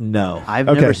movie? No, I've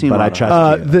never seen. but I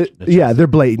trust you. They're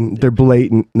blatant. They're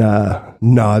blatant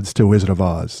nods to Wizard of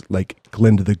Oz. Like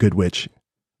Glinda the Good Witch,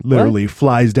 literally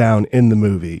flies down in the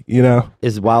movie. You know,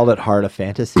 is Wild at Heart a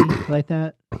fantasy like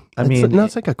that? I mean, no,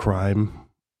 it's like a crime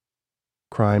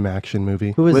action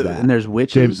movie. Who is that? And there's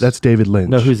witches. That's David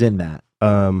Lynch. No, who's in that?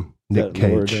 Nick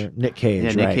Cage. Nick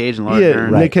Cage. Yeah, right. Nick Cage and Laura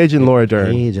Dern. Nick Cage and Laura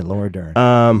Dern. Cage and Laura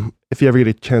Dern. If you ever get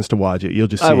a chance to watch it, you'll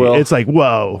just see I will. It's like,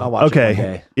 whoa. I'll watch it one okay.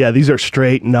 day. Yeah, these are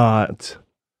straight nods.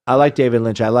 I like David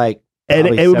Lynch. I like And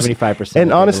it was 75%.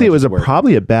 And honestly, it was work.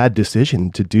 probably a bad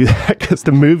decision to do that because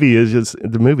the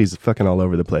movie's fucking all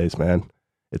over the place, man.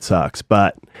 It sucks,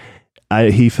 but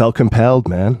he felt compelled,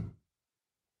 man.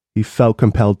 He felt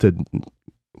compelled to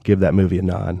give that movie a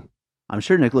nod. I'm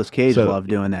sure Nicolas Cage loved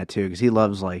doing that too, because he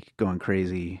loves like going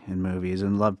crazy in movies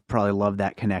and probably loved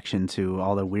that connection to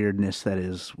all the weirdness that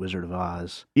is Wizard of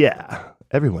Oz. Yeah,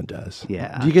 everyone does.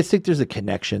 Yeah. Do you guys think there's a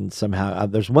connection somehow?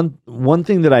 There's one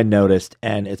thing that I noticed,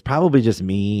 and it's probably just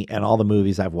me and all the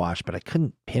movies I've watched, but I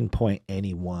couldn't pinpoint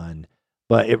any one.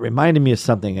 But it reminded me of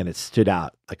something, and it stood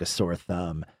out like a sore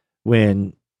thumb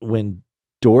when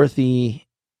Dorothy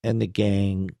and the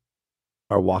gang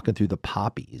are walking through the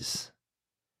poppies.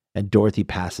 And Dorothy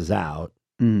passes out.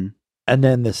 Mm. And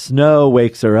then the snow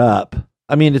wakes her up.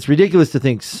 I mean, it's ridiculous to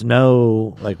think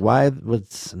snow, like why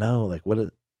would snow, like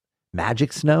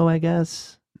magic snow, I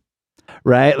guess?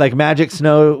 Right? Like magic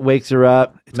snow wakes her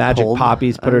up. It's magic cold,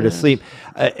 poppies put her to sleep.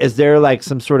 Is there like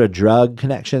some sort of drug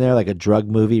connection there, like a drug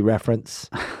movie reference?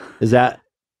 Is that,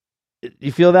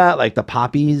 you feel that? Like the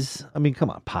poppies? I mean,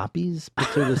 come on, poppies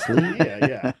puts her to sleep?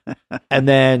 Yeah. And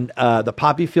then the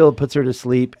poppy field puts her to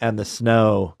sleep, and the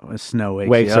snow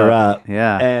wakes her up.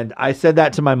 Yeah. And I said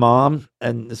that to my mom,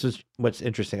 and this was what's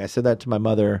interesting. I said that to my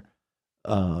mother.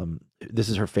 This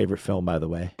is her favorite film, by the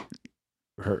way.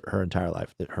 Her entire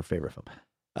life, her favorite film.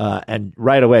 And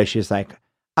right away, she's like,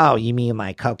 "Oh, you mean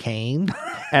like cocaine?"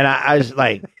 And I was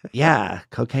like, "Yeah,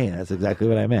 cocaine. That's exactly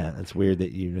what I meant." It's weird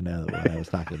that you even know what I was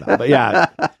talking about, but yeah,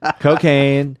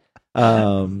 cocaine.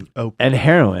 And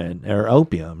heroin or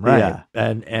opium, right?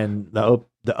 Yeah. And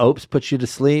the opes puts you to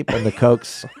sleep, and the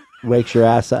cokes wakes your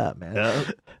ass up, man.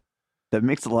 Yeah. That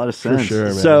makes a lot of sense. For sure,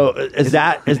 man. So is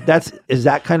that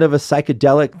kind of a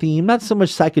psychedelic theme? Not so much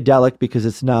psychedelic because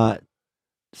it's not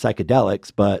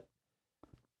psychedelics, but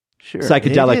sure,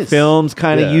 psychedelic films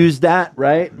kind of use that,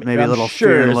 right? Maybe I'm a little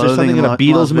sure. Is there something in a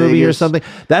Beatles movie or something?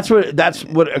 That's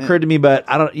what occurred to me, but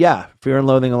I don't. Yeah, Fear and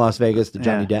Loathing in Las Vegas, the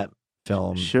Johnny Depp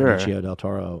film, Benicio del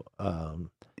Toro.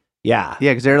 Yeah,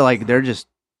 because they're just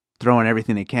throwing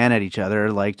everything they can at each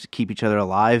other, like to keep each other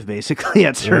alive, basically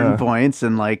at certain points,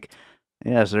 and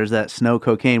so there's that snow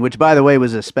cocaine, which by the way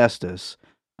was asbestos.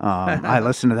 I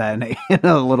listened to that in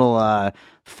a little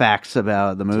facts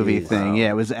about the movie thing. Wow.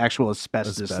 Yeah, it was actual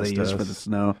asbestos they used for the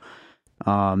snow.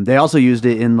 They also used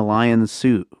it in the lion's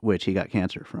suit, which he got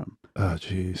cancer from. Oh,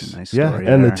 jeez. Nice story.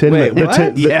 And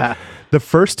there. The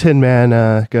first Tin Man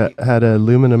had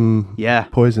aluminum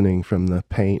poisoning from the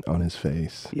paint on his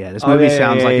face. Yeah, this movie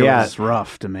sounds like it was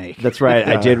rough to make. That's right.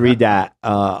 I did read that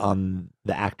on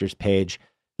the actors page.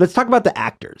 Let's talk about the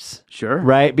actors. Sure.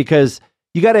 Right? Because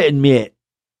you got to admit,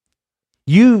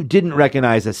 you didn't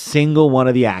recognize a single one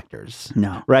of the actors.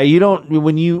 No. Right? You don't,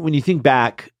 when you think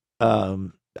back, I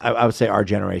would say our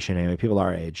generation anyway, people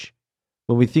our age,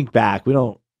 when we think back, we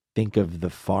don't think of the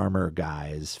farmer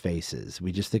guys' faces.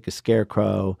 We just think of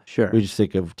Scarecrow. Sure. We just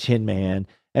think of Tin Man.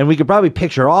 And we could probably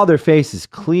picture all their faces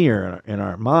clear in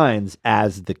our minds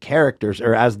as the characters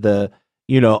or as the,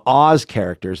 Oz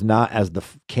characters, not as the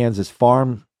Kansas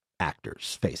farm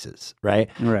actors' faces, right?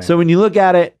 Right. So when you look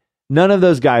at it, none of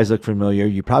those guys look familiar.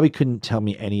 You probably couldn't tell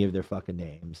me any of their fucking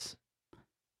names.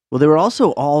 Well, they were also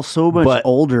all so much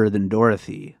older than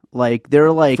Dorothy. Like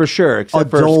they're like for sure, except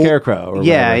for Scarecrow. Or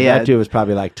whatever. That dude was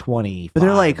probably like 20. But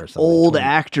they're like old 20.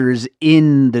 actors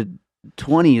in the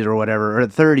 20s or whatever, or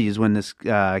 30s when this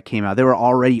came out. They were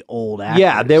already old actors.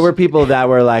 Yeah, they were people that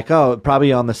were like,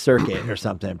 probably on the circuit or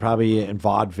something, probably in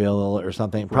vaudeville or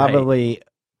something, probably.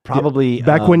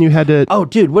 Back when you had to. Oh,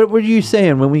 dude, what were you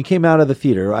saying when we came out of the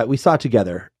theater? Right? We saw it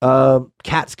together.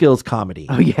 Catskills comedy.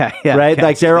 Oh yeah, right.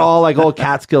 Like they're all like old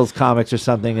Catskills comics or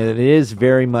something, and it is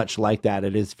very much like that.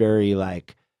 It is very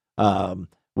like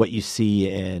what you see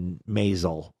in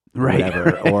Maisel, right?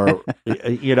 Whatever, or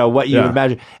what you would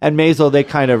imagine. And Maisel, they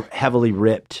kind of heavily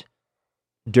ripped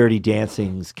Dirty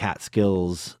Dancing's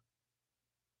Catskills.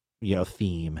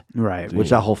 Theme, right?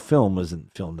 Which that whole film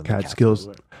wasn't filmed in Catskills,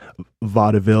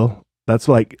 vaudeville. That's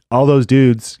like all those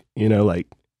dudes, like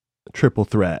triple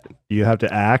threat. You have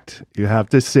to act, you have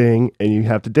to sing, and you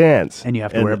have to dance. And you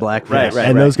have to wear blackface. Right.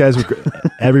 And those guys were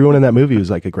everyone in that movie was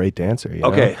like a great dancer. You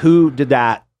Okay, know? who did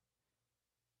that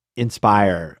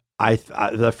inspire? I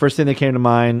the first thing that came to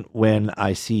mind when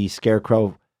I see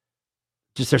Scarecrow,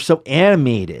 just they're so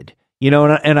animated, you know,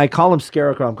 and I call him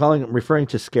Scarecrow. I'm referring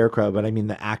to Scarecrow, but I mean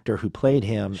the actor who played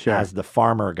him as the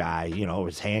farmer guy. You know,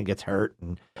 his hand gets hurt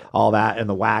and all that in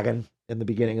the wagon in the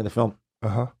beginning of the film.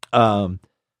 The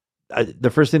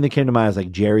first thing that came to mind is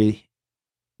like Jerry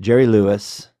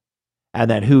Lewis, and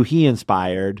then who he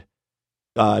inspired,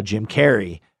 Jim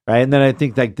Carrey. Right. And then I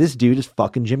think like this dude is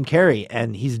fucking Jim Carrey,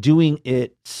 and he's doing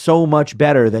it so much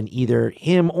better than either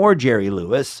him or Jerry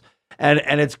Lewis. And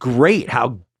it's great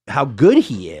how good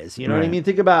he is. You know what I mean?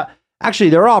 Think about, actually,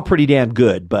 they're all pretty damn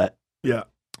good, but yeah,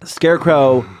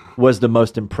 Scarecrow was the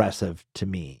most impressive to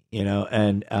me, you know,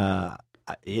 and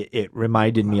it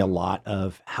reminded me a lot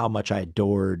of how much I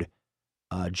adored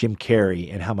Jim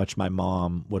Carrey and how much my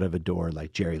mom would have adored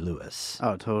like Jerry Lewis.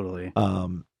 Oh, totally.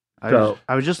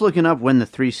 I was just looking up when the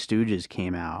Three Stooges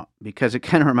came out, because it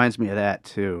kind of reminds me of that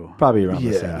too. Probably around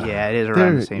the same time. Yeah, it is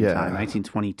around the same time.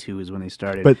 1922 is when they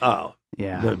started. But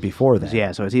before that.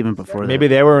 Yeah, so it's even before that. Maybe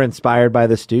they were inspired by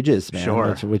the Stooges, man.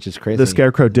 Sure. Which is crazy. The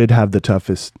Scarecrow did have the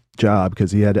toughest job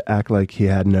because he had to act like he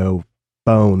had no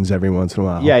bones every once in a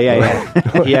while. Yeah.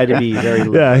 He had to be very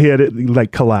Yeah, he had to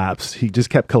like collapse. He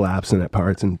just kept collapsing at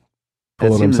parts and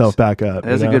pulling himself back up.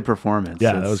 That's a good performance.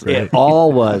 Yeah, that was great. It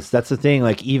all was. That's the thing.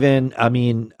 Like even, I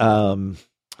mean,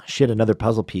 another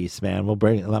puzzle piece, man.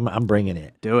 I'm bringing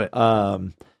it. Do it.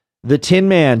 The Tin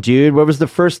Man, dude. What was the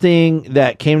first thing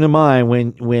that came to mind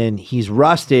when he's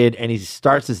rusted and he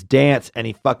starts this dance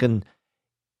and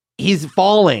he's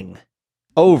falling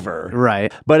over,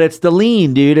 right? But it's the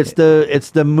lean, dude. It's the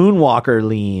Moonwalker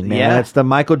lean, man. Yeah. It's the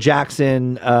Michael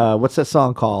Jackson. What's that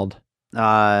song called?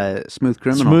 Smooth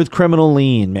Criminal. Smooth Criminal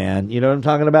lean, man. You know what I'm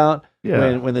talking about?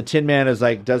 Yeah. When the Tin Man is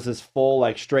like does this full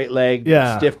like straight leg,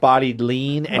 stiff bodied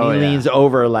lean, and he leans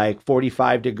over like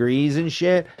 45 degrees and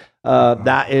shit.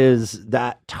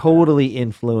 That totally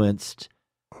influenced.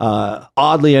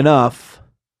 Oddly enough,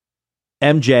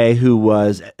 MJ, who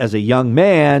was as a young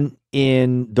man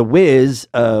in The Wiz,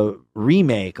 a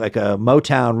remake, like a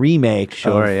Motown remake,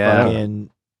 in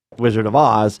Wizard of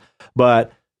Oz,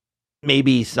 but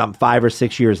maybe some 5 or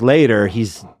 6 years later,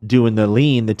 he's doing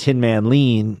the Tin Man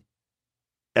lean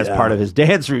as part of his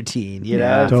dance routine, you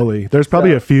know? Totally. There's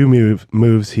probably a few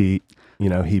moves he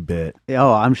bit.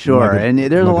 Oh, I'm sure. And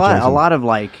there's a lot of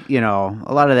like, a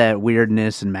lot of that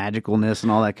weirdness and magicalness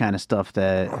and all that kind of stuff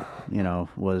that,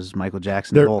 was Michael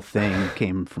Jackson's whole thing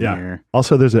came from here.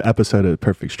 Also, there's an episode of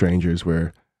Perfect Strangers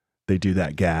where they do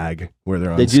that gag where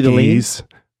they're on skis. Do the lean?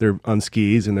 They're on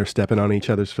skis and they're stepping on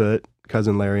each other's foot.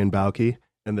 Cousin Larry and Balky,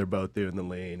 and they're both doing the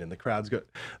lean, and the crowd's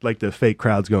like the fake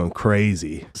crowd's going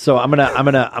crazy. So I'm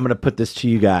gonna put this to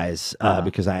you guys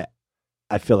because I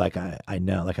feel like I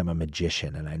know, like I'm a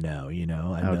magician, and I know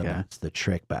that's the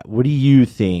trick. But what do you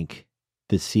think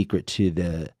the secret to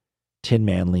the Tin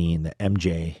Man lean, the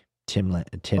MJ Tin Man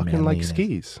lean, like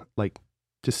skis, like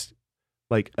just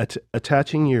like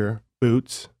attaching your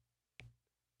boots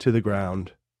to the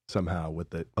ground somehow with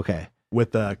the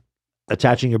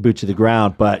attaching your boot to the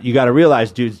ground, but you got to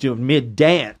realize, dude's doing mid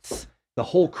dance. The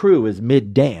whole crew is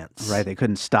mid dance, right? They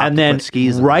couldn't stop. And then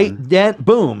skis, then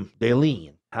boom, they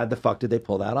lean. How the fuck did they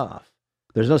pull that off?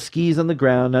 There's no skis on the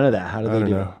ground, none of that. How did they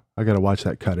do it? I got to watch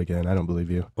that cut again. I don't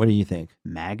believe you. What do you think?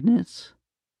 Magnets?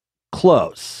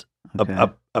 Close. Okay.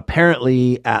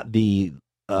 Apparently, at the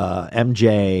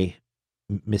MJ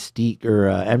Mystique or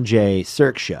MJ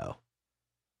Cirque show,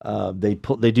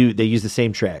 they use the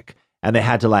same trick, and they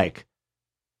had to like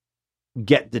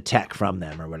get the tech from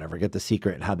them or whatever, get the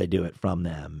secret and how they do it from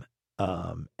them.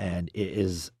 And it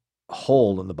is a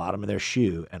hole in the bottom of their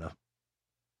shoe and a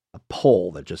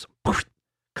pole that just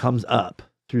comes up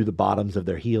through the bottoms of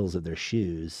their heels of their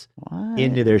shoes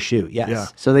into their shoe. Yes. Yeah.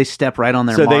 So they step right on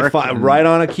their mark. So they right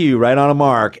on a cue, right on a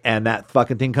mark, and that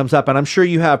fucking thing comes up. And I'm sure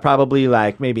you have probably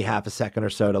like maybe half a second or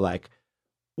so to like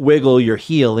wiggle your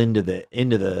heel into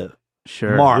the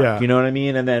mark, you know what I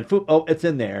mean? And then, it's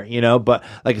in there, but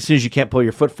like as soon as you can't pull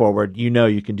your foot forward, you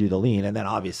can do the lean. And then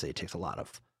obviously it takes a lot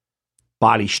of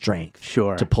body strength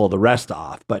to pull the rest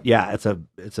off. But yeah, it's a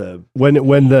when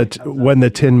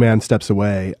the Tin Man steps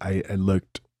away, I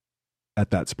looked at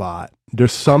that spot.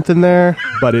 There's something there,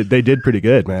 but they did pretty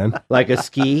good, man. Like a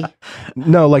ski?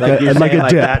 No, like a dip.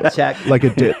 Like a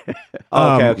dip.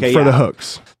 Okay, for the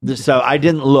hooks. So I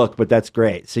didn't look, but that's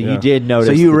great. So you did notice.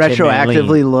 So you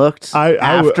retroactively looked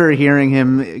after hearing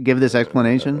him give this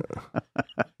explanation?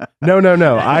 No.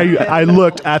 I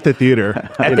looked at the theater.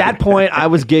 At that point, I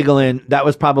was giggling. That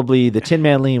was probably, the Tin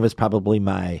Man Lean was probably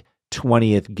my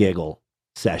 20th giggle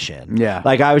session. Yeah.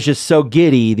 Like I was just so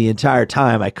giddy the entire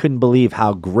time. I couldn't believe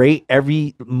how great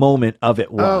every moment of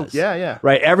it was. Oh, yeah.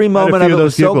 Right. Every moment of it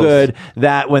was so good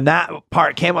that when that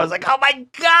part came, I was like, oh my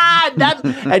God.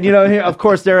 And here, of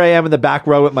course, there I am in the back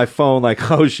row with my phone, like,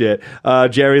 oh shit.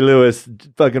 Jerry Lewis,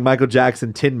 fucking Michael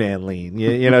Jackson, Tin Man Lean,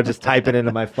 just typing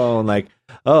into my phone like,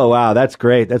 oh wow, that's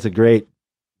great. That's a great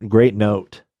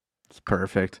note. It's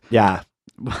perfect. Yeah.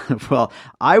 Well,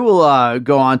 I will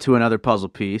go on to another puzzle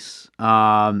piece.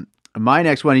 My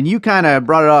next one, and you kind of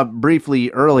brought it up briefly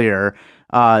earlier,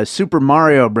 Super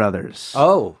Mario Brothers.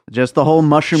 Oh. Just the whole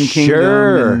Mushroom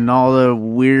Kingdom and all the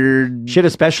weird... Shit,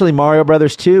 especially Mario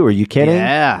Brothers 2. Are you kidding?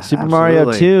 Yeah, Super absolutely.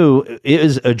 Mario 2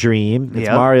 is a dream. It's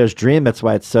Mario's dream. That's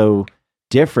why it's so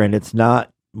different. It's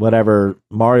not whatever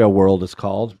Mario World is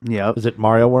called. Yep. Is it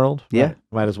Mario World? Yeah.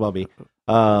 Might as well be.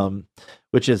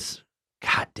 Which is,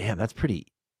 God damn, that's pretty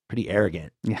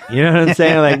arrogant. Yeah. You know what I'm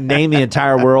saying? Like, name the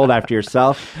entire world after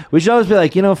yourself. We should always be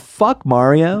like, fuck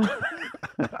Mario.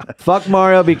 Fuck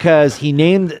Mario, because he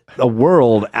named a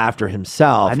world after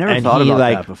himself. I never thought about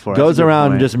that before. Goes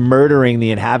around just murdering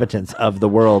the inhabitants of the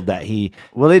world that he...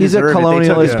 Well, they he's a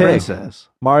colonialist pig. Princess.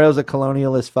 Mario's a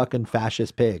colonialist fucking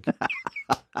fascist pig.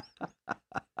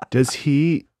 Does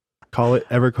he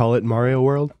ever call it Mario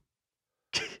World?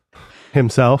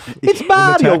 Himself? It's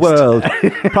Mario World,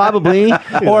 probably.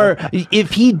 Or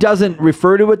if he doesn't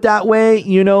refer to it that way,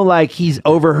 like he's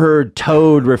overheard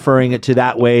Toad referring it to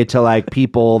that way to like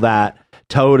people that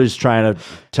Toad is trying to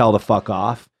tell to fuck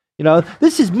off.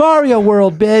 This is Mario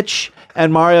World, bitch.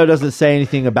 And Mario doesn't say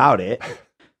anything about it.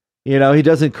 He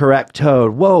doesn't correct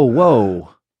Toad. Whoa.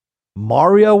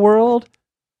 Mario World?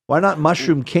 Why not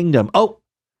Mushroom Kingdom? Oh,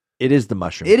 it is the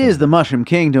Mushroom Kingdom. It is the Mushroom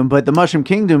Kingdom, but the Mushroom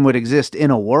Kingdom would exist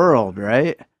in a world,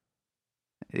 right?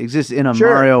 It exists in a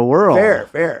Mario world.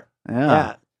 Fair.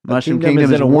 Yeah. Mushroom Kingdom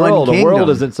is is in a one world. kingdom. A world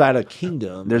is inside a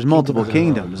kingdom. There's multiple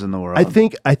kingdoms in the world.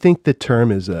 I think the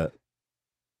term is a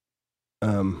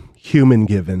human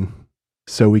given,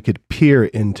 so we could peer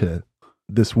into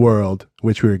this world,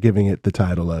 which we were giving it the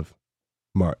title of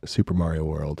Super Mario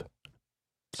World.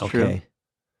 It's okay.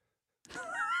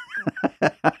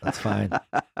 That's fine.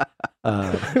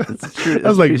 It's true. I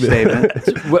was like, statement.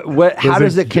 How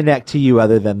does it connect to you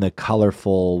other than the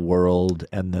colorful world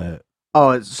and the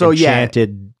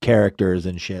enchanted characters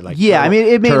and shit? Like I mean,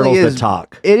 it mainly is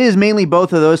talk. It is mainly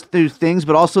both of those things,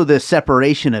 but also the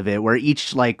separation of it, where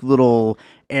each like little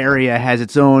area has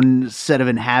its own set of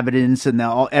inhabitants, and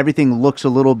everything looks a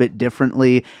little bit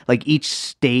differently. Like each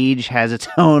stage has its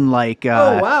own like.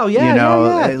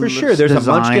 For sure. There's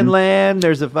design. A Munchkin Land.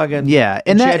 There's a fucking and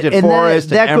enchanted forest.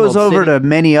 That goes over City. to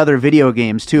many other video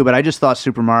games too. But I just thought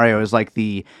Super Mario is like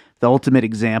the ultimate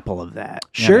example of that.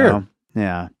 Sure. You know?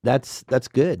 Yeah, that's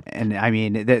good. And I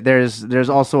mean, there's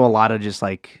also a lot of just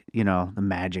like the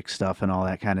magic stuff and all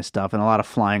that kind of stuff, and a lot of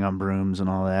flying on brooms and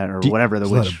all that, or whatever the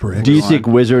witch. Do you think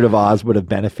Wizard of Oz would have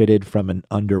benefited from an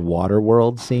underwater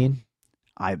world scene?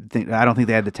 I don't think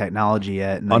they had the technology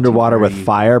yet. Underwater with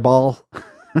fireball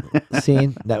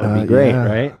scene, that would be great,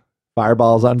 right?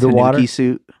 Fireballs underwater. Tanuki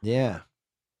suit. Yeah.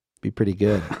 Be pretty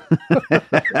good.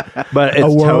 But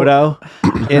it's Toto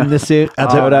in the suit.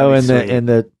 Toto in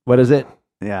the what is it?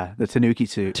 Yeah, the Tanuki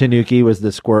suit. Tanuki was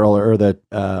the squirrel or the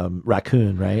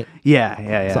raccoon, right?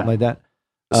 Yeah. Something like that.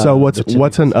 So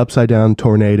what's an upside down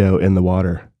tornado in the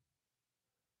water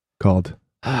called?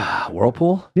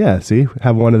 Whirlpool? Yeah, see?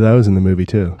 Have one of those in the movie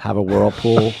too. Have a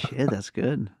whirlpool. Yeah, that's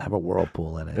good. Have a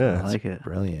whirlpool in it. Yeah, I like it.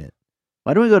 Brilliant.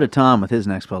 Why don't we go to Tom with his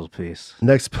next puzzle piece?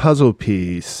 Next puzzle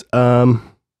piece.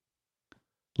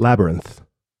 Labyrinth,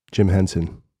 Jim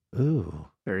Henson. Ooh,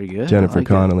 very good. Jennifer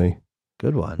Connelly.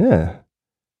 Good one. Yeah.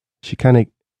 She kind of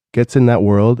gets in that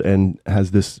world and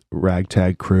has this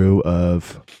ragtag crew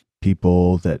of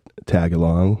people that tag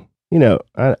along.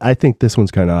 I think this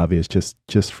one's kind of obvious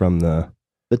just from the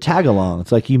tag along.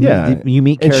 It's like you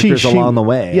meet characters along the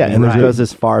way. Yeah, and it goes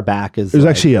as far back as there's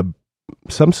actually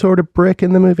some sort of brick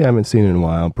in the movie. I haven't seen it in a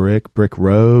while. Brick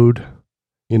road.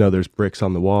 There's bricks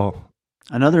on the wall.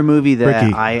 Another movie that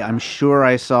Ricky. I'm sure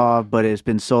I saw, but it's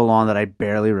been so long that I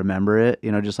barely remember it,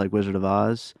 just like Wizard of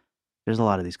Oz. There's a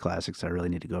lot of these classics I really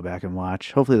need to go back and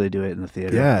watch. Hopefully they do it in the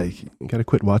theater. Yeah, you got to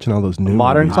quit watching all those new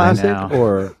modern movies. classic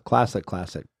or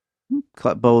classic?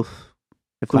 Both.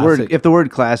 If the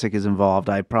word classic is involved,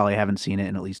 I probably haven't seen it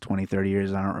in at least 20, 30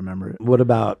 years. I don't remember it. What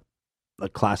about a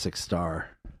classic star?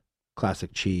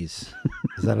 Classic cheese.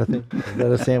 Is that a thing? Is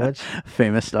that a sandwich?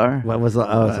 Famous Star? When was the,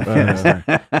 it's a Famous Star.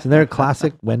 Isn't there a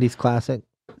classic? Wendy's classic?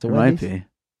 It might be.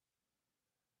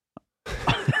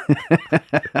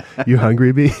 You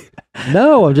hungry, B?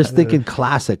 No, I'm just thinking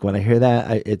classic. When I hear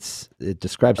that, it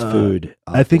describes food.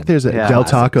 Often. I think there's a Del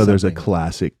Taco. There's a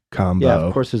classic combo. Yeah,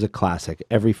 of course there's a classic.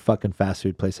 Every fucking fast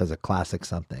food place has a classic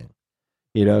something.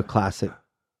 You know, classic.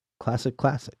 Classic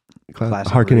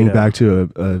harkening burrito. Back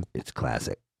to it's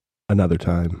classic. Another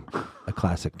time. A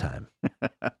classic time.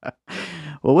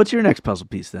 Well, what's your next puzzle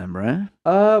piece then, Brian?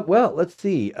 Well, let's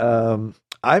see.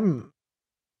 I'm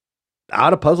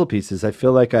out of puzzle pieces. I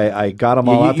feel like I got them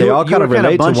all out. They all kind of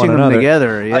relate to one another.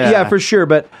 Together, yeah. Yeah, for sure.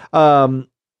 But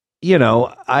you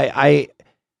know,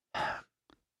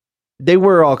 they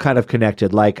were all kind of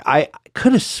connected. Like I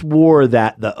could have swore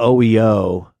that the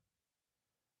OEO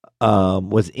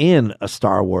was in a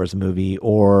Star Wars movie,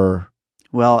 or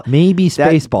maybe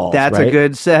Spaceballs. That's right? a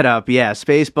good setup. Yeah,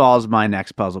 Spaceballs is my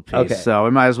next puzzle piece. Okay. So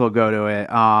we might as well go to it.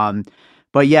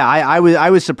 But yeah, I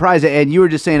was surprised, and you were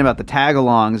just saying about the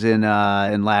tag-alongs in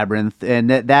Labyrinth, and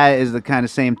that is the kind of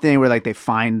same thing where like they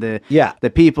find the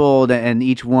people, and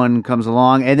each one comes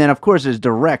along, and then of course there's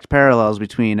direct parallels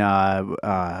between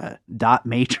Dot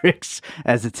Matrix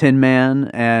as the Tin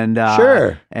Man and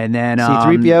and then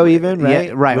C-3PO even, right?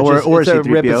 Yeah, right, or it's C-3PO.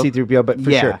 a rip of C-3PO, but for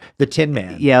sure the Tin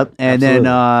Man. Yep, and Absolutely.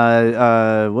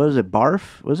 then what was it?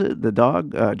 Barf? Was it the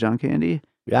dog? John Candy?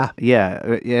 Yeah,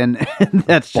 and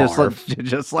that's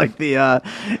just like the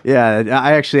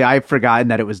I've forgotten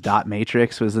that it was Dot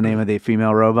Matrix was the name of the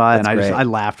female robot, that's and I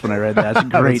laughed when I read that. It's a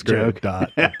great joke.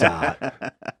 Dot.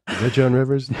 Is that Joan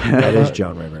Rivers? That is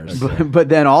Joan Rivers. But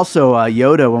then also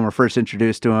Yoda, when we're first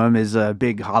introduced to him, is a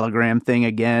big hologram thing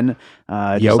again.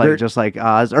 Yogurt, just like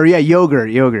Oz, or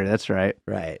yogurt. That's right.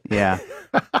 Yeah.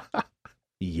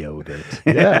 Yogurt.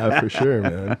 Yeah, for sure,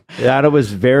 man. Yeah, it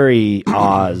was very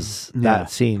Oz, that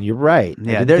scene. You're right.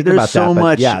 Yeah, there's so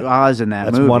much Oz in that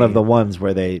movie. That's one of the ones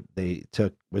where they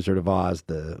took Wizard of Oz,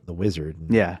 the wizard.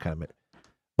 And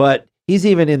but he's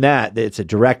even in that. It's a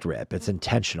direct rip. It's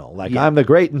intentional. Like, I'm the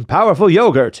great and powerful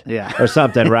yogurt. Yeah. Or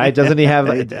something, right? Doesn't he have,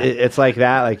 it's like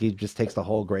that. Like, he just takes the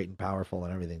whole great and powerful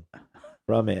and everything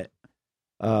from it.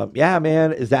 Yeah,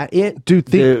 man, is that it,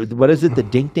 dude? What is it? The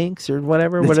Dink Dinks or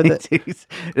whatever? What are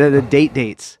the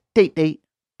dates? Date.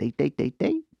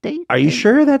 Are you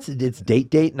sure it's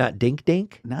date, not dink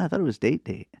dink? No, I thought it was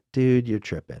date. Dude, you're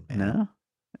tripping, man. No,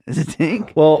 is it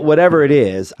dink? Well, whatever it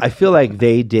is, I feel like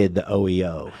they did the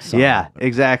OEO song. Yeah,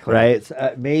 exactly. Right?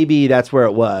 Maybe that's where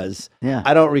it was. Yeah,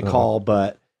 I don't recall,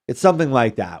 but it's something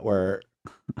like that where.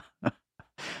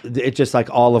 It's just like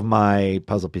all of my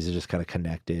puzzle pieces just kind of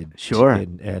connected. Sure.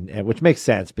 And which makes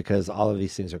sense because all of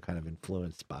these things are kind of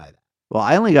influenced by that. Well,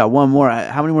 I only got one more.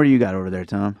 How many more do you got over there,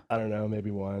 Tom? I don't know, maybe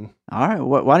one. All right.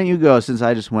 Why don't you go since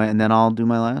I just went, and then I'll do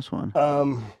my last one.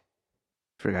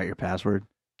 Forgot your password.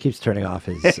 Keeps turning off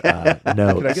his notes. Can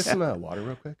I get some water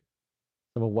real quick?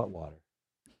 Some of what water?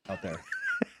 Out there.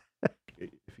 If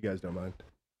you guys don't mind.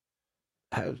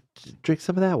 Drink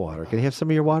some of that water. Can you have some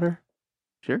of your water?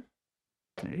 Sure.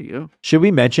 There you go. Should we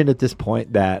mention at this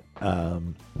point that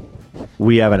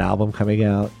we have an album coming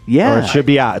out? Yeah. Or it should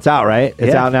be out. It's out, right?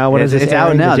 It's out now. When is this? It's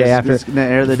out now. The day after. It's gonna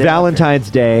air the day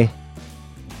Valentine's Day.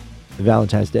 The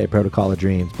Valentine's Day Protocol of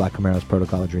Dreams. Black Camaro's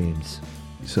Protocol of Dreams.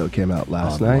 So it came out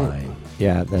last online. night?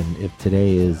 Yeah. Then if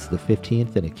today is the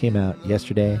 15th and it came out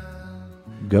yesterday,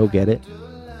 go get it.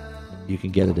 You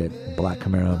can get it at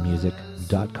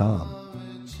blackcamaromusic.com.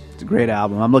 It's a great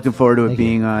album. I'm looking forward to it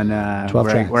being on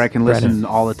where I can listen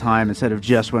all the time instead of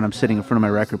just when I'm sitting in front of my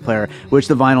record player, which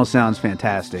the vinyl sounds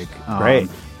fantastic. Great.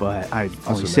 But I'm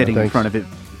only sitting in front of it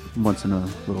once in a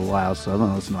little while, so I've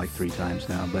only listened like 3 times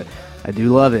now. But I do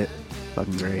love it.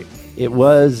 Fucking great. It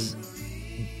was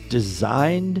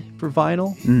designed for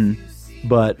vinyl,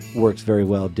 but works very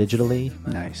well digitally.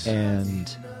 Nice.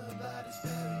 And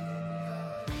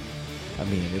I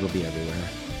mean, it'll be everywhere.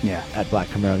 Yeah. At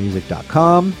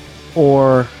blackcamaromusic.com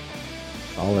or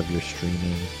all of your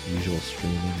usual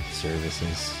streaming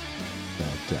services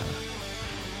that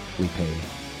we pay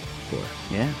for.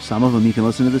 Yeah, some of them you can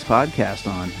listen to this podcast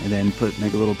on, and then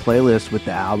make a little playlist with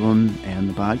the album and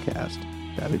the podcast.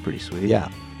 That'd be pretty sweet. Yeah,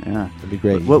 that'd be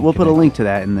great. We'll put a link to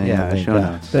that in the show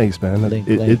notes. Thanks, man.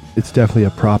 It's definitely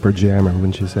a proper jammer,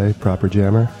 wouldn't you say? Proper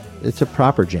jammer. It's a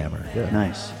proper jammer. Yeah.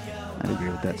 Nice. I'd agree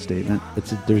with that statement.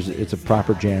 It's a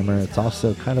proper jammer. It's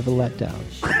also kind of a letdown,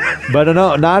 but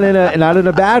no, not in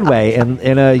a bad way.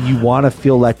 In a you want to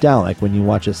feel let down, like when you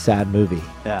watch a sad movie,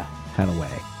 yeah, kind of way.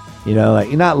 You know, like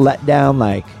you're not let down,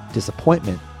 like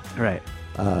disappointment, Right.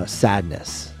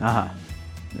 Sadness,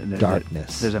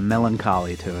 darkness. There's a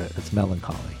melancholy to it. It's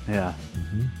melancholy. Yeah.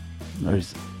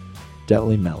 There's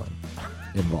definitely melon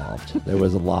involved. There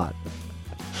was a lot.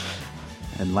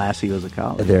 And Lassie was a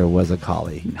collie. There was a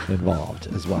collie involved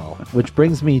as well. Which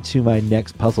brings me to my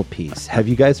next puzzle piece. Have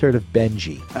you guys heard of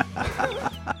Benji?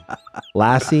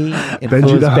 Lassie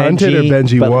influenced Benji the Hunted or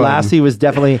Benji but 1? Lassie was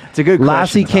definitely. It's a good question,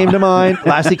 Lassie came Tom. to mind.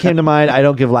 Lassie came to mind. I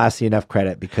don't give Lassie enough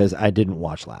credit because I didn't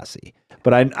watch Lassie,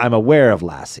 but I'm aware of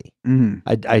Lassie. Mhm.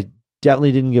 I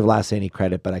definitely didn't give Lassie any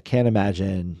credit, but I can't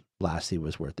imagine Lassie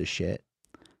was worth the shit.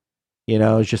 You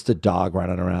know, it's just a dog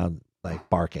running around like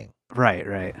barking. Right,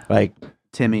 right. Like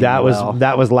Timmy. that well.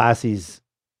 was Lassie's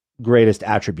greatest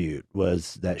attribute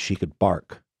was that she could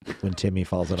bark when Timmy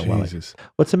falls in a well. Jesus.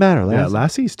 What's the matter, Lassie? Yeah,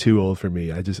 Lassie's too old for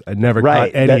me. I never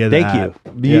Right. caught any of that. Thank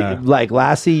you. Yeah. Like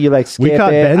Lassie, you like skip We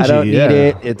caught it. I Benji, don't need yeah.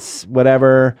 it. It's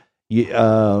whatever. You,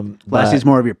 Lassie's but-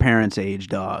 more of your parents' age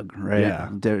dog, right? Yeah.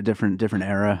 Different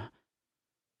era.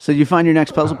 So you find your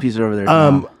next puzzle piece over there.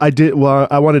 Tom. I did. Well,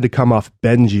 I wanted to come off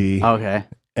Benji, Okay.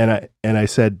 and I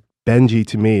said Benji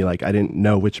to me like I didn't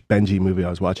know which Benji movie I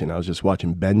was watching. I was just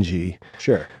watching Benji,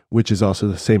 Sure. which is also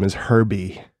the same as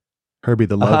Herbie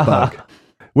the Love Bug,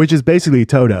 which is basically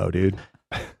Toto, dude.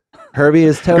 Herbie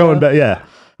is Toto. Going back, yeah.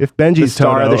 If Benji's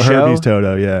star Toto, of the show? Herbie's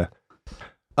Toto, yeah,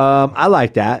 I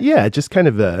like that. yeah. Just kind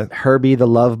of the Herbie the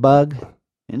Love Bug.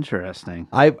 Interesting.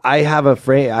 I have a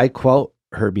phrase. I quote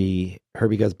Herbie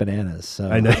Goes Bananas. So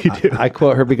I know you do. I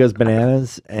quote Herbie Goes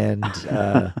Bananas, and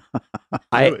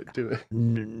I do it.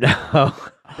 no.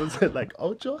 Was it like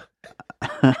Ocho?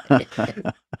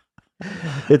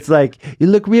 It's like you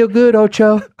look real good,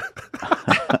 Ocho.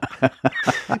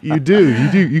 You do.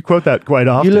 You quote that quite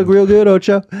often. You look real good,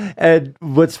 Ocho. And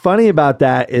what's funny about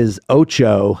that is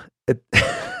Ocho.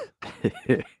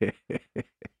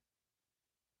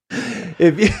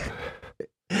 If you,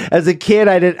 as a kid,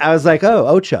 I was like, oh,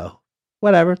 Ocho,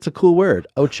 whatever. It's a cool word,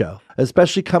 Ocho,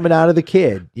 especially coming out of the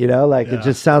kid. You know, like it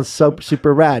just sounds so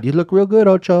super rad. You look real good,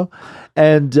 Ocho,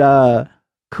 and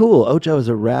cool. Ocho is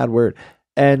a rad word.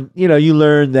 And you know, you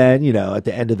learn then, you know, at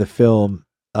the end of the film,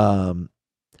 they're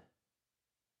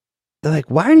like,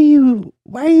 why are you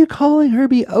calling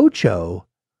Herbie Ocho?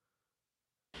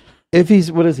 If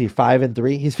he's, what is he, 5 and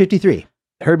 3? He's 53.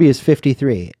 Herbie is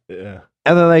 53. Yeah.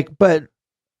 And they're like, but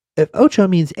if Ocho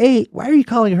means 8, why are you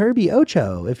calling Herbie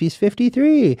Ocho if he's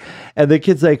 53? And the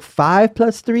kid's like, 5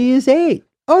 plus 3 is 8.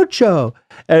 Ocho.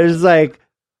 And it's like,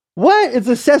 what? It's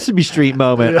a Sesame Street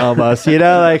moment almost, you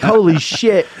know, like, holy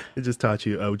shit. It just taught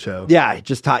you Ocho. Yeah, I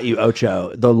just taught you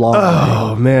Ocho the long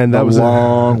Oh way. man, that The was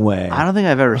long way. I don't think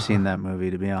I've ever seen that movie,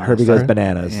 to be honest. Herbie Goes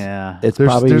Bananas. Yeah. It's There's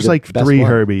probably there's the like best 3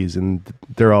 one. Herbies and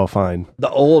they're all fine. The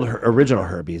old original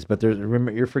Herbies, but there's,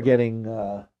 remember, you're forgetting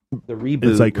the reboot.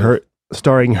 It's like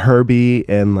starring Herbie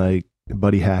and like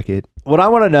Buddy Hackett. What I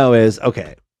want to know is,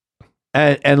 okay,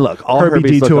 and look, all Herbie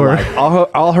Herbies Detour. look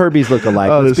alike. All Herbies look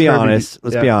alike. Oh, Let's this be Herbie- honest.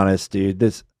 Let's be yeah. honest, dude.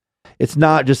 It's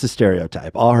not just a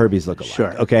stereotype. All Herbies look alike.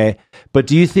 Sure. Okay, but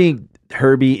do you think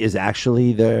Herbie is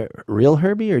actually the real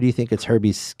Herbie, or do you think it's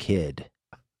Herbie's kid?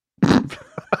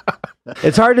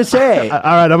 It's hard to say. All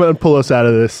right, I'm going to pull us out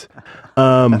of this.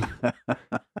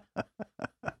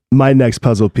 My next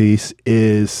puzzle piece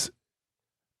is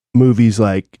movies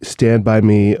like Stand By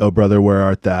Me, Oh Brother, Where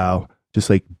Art Thou? Just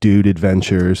like dude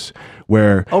adventures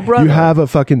where Oh, brother. you have a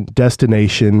fucking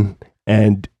destination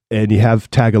and you have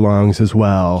tag-alongs as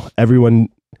well. Everyone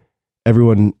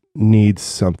needs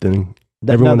something.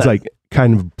 Everyone's like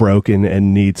kind of broken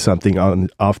and needs something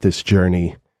off this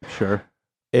journey. Sure.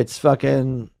 It's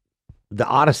fucking the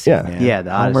Odyssey. Yeah. Man. Yeah,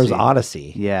 the Homer's Odyssey.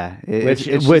 Odyssey. Yeah. Which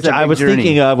it's just a I big was journey.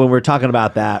 thinking of when we're talking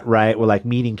about that, right? We're like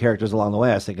meeting characters along the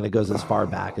way. I was thinking it goes as far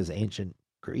back as ancient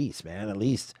Greece, man. At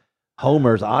least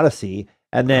Homer's Odyssey.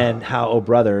 And then how Oh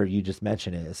Brother, you just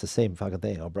mentioned it. It's the same fucking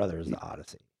thing. Oh Brother is the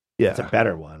Odyssey. Yeah. It's a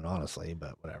better one, honestly,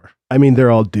 but whatever. I mean,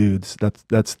 they're all dudes.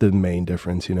 That's the main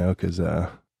difference, you know, because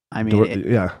I mean,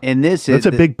 yeah, in this, that's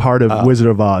a big part of Oh. Wizard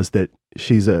of Oz that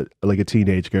she's like a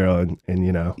teenage girl, and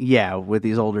you know, Yeah, with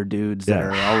these older dudes that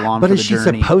Yeah. are all on But for is the she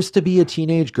journey. supposed to be a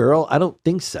teenage girl? I don't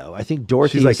think so. I think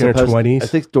Dorothy She's like is in her supposed- 20s. I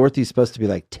think Dorothy's supposed to be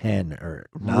like 10 or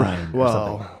 9 or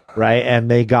something. Right? And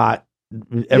they got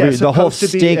the whole supposed to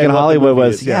be, stink in and what the Hollywood movie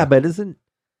was, is, yeah, but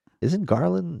isn't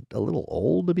Garland a little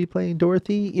old to be playing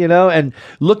Dorothy? You know, and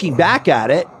looking back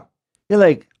at it, you're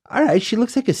like, all right, she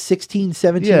looks like a 16,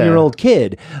 17-year-old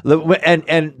kid.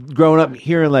 And growing up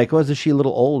hearing like, wasn't she a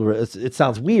little old? It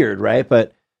sounds weird, right?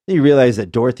 But then you realize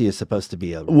that Dorothy is supposed to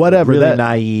be a Whatever, really that-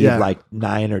 naive, yeah. like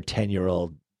 9 or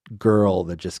 10-year-old girl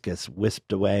that just gets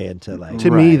whisked away into like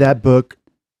to me, Right. that book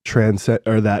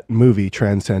that movie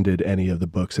transcended any of the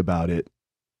books about it.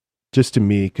 Just to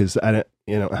me, because I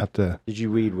don't have to. Did you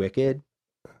read Wicked?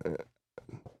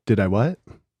 Did I what?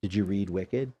 Did you read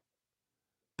Wicked?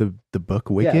 The book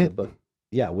Wicked? Yeah, the book.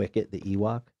 Yeah, Wicked, the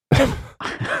Ewok.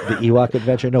 The Ewok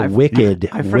adventure? No, Wicked.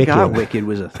 I forgot Wicked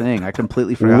was a thing. I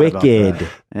completely forgot Wicked. about that.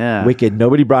 Yeah. Wicked.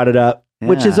 Nobody brought it up,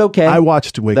 which is okay. I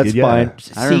watched Wicked. That's fine.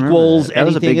 Sequels, that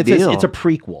was a anything. big deal. It's a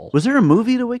prequel. Was there a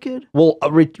movie to Wicked? Well,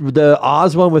 the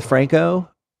Oz one with Franco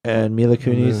and Mila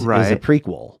Kunis is a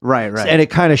prequel. Right. And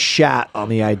it kind of shat on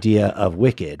the idea of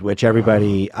Wicked, which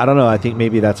everybody, I don't know, I think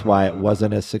maybe that's why it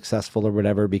wasn't as successful or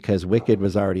whatever, because Wicked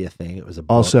was already a thing. It was a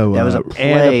book. Also, that was a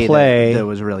play, that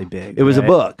was really big. It was a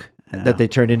book that they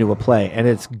turned into a play. And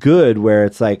it's good where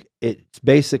it's like, it's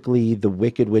basically the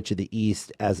Wicked Witch of the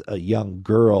East as a young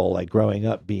girl, like growing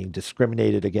up being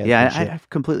discriminated against. Yeah, I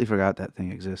completely forgot that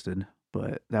thing existed,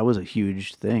 but that was a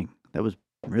huge thing. That was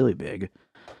really big.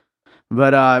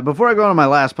 But before I go on to my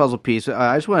last puzzle piece,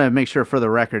 I just want to make sure for the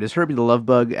record, is Herbie the Love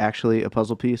Bug actually a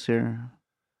puzzle piece here?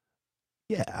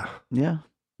 Yeah. Yeah.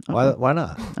 Okay. Why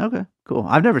not? Okay, cool.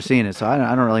 I've never seen it, so I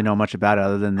don't really know much about it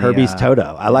other than the, Herbie's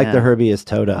Toto. I like the Herbie is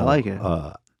Toto. I like it.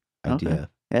 Idea. Okay.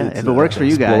 Yeah, if it works for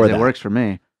you guys, it works for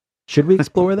me. Should we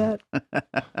explore that?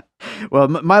 Well,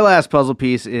 my last puzzle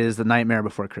piece is The Nightmare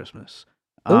Before Christmas.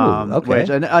 Okay. Which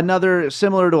another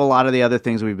similar to a lot of the other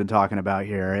things we've been talking about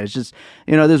here. It's just,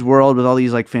 this world with all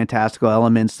these like fantastical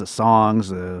elements, the songs,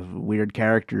 the weird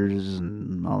characters,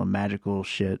 and all the magical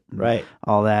shit, right?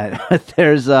 All that.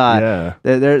 There's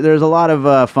there's a lot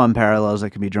of fun parallels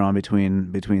that can be drawn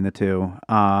between the two,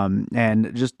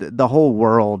 and just the whole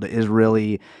world is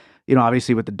really,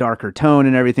 obviously with the darker tone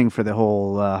and everything for the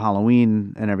whole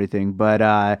Halloween and everything,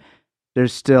 but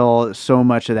there's still so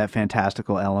much of that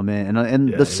fantastical element, and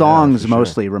the songs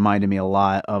mostly reminded me a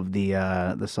lot of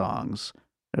the songs.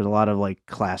 There's a lot of like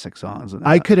classic songs.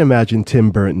 I could imagine Tim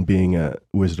Burton being a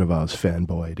Wizard of Oz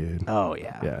fanboy, dude. Oh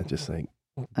yeah, yeah, just like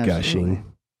Absolutely.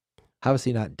 gushing. How has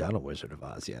he not done a Wizard of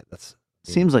Oz yet?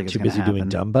 Seems like it's too busy doing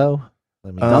Dumbo.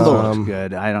 Dumbo looks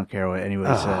good. I don't care what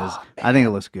anybody says. I think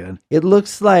it looks good. It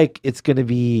looks like it's going to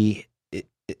be.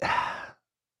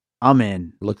 I'm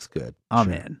in. Looks good.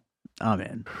 I'm in.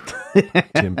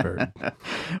 Tim Burton.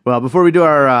 Well, before we do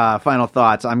our final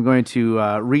thoughts, I'm going to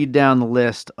read down the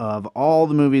list of all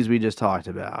the movies we just talked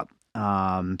about.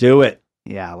 Do it.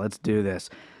 Yeah, let's do this.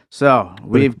 So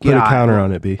put a counter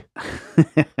on it, B.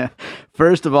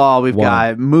 First of all, we've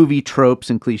got movie tropes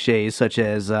and cliches such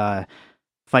as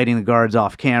fighting the guards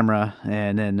off camera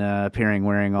and then appearing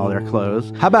wearing all their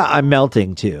clothes. How about I'm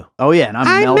melting too? Oh yeah, and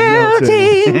I'm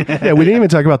melting. Yeah, we didn't even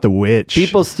talk about the witch.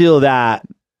 People steal that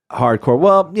hardcore.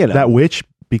 Well, that witch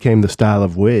became the style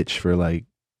of witch for like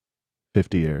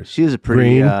 50 years. She was a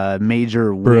pretty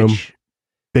major witch.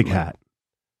 Big hat.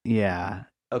 Yeah.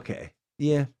 Okay.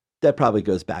 Yeah. That probably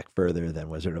goes back further than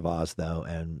Wizard of Oz, though,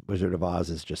 and Wizard of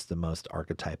Oz is just the most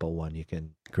archetypal one you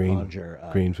can conjure.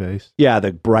 Green face. Yeah,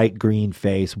 the bright green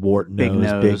face, wart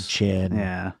nose, big chin.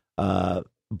 Yeah.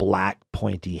 Black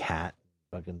pointy hat,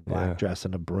 fucking black dress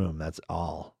and a broom. That's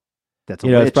all. That's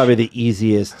witch. It's probably the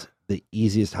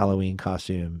easiest Halloween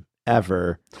costume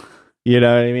ever. You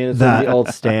know what I mean? It's like the old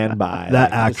standby.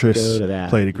 That actress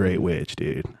played a great witch,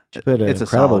 dude. It's an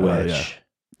incredible witch.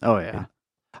 Oh yeah.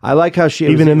 I like how she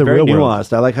even was in the very real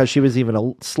nuanced. world. I like how she was even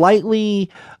a slightly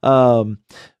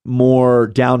more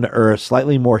down to earth,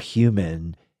 slightly more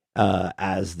human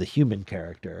as the human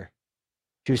character.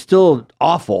 She was still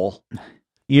awful,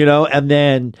 and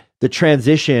then the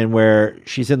transition where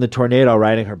she's in the tornado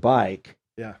riding her bike.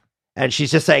 Yeah. And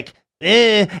she's just like,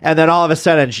 and then all of a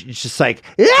sudden she's just like,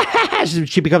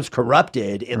 she becomes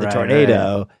corrupted in the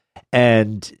tornado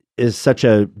and is such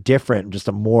a different, just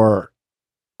a more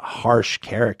harsh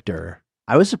character.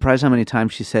 I was surprised how many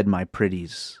times she said "my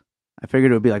pretties." I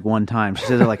figured it would be like one time. She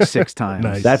said it like 6 times.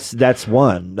 Nice. That's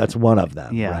one of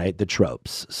them. Yeah. Right. The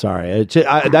tropes. Sorry,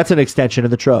 that's an extension of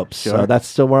the tropes. Sure. So that's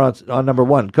still we're on number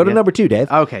 1. Go to number 2,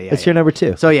 Dave. Okay, it's your number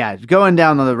 2. So going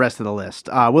down the rest of the list: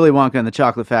 Willy Wonka and the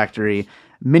Chocolate Factory,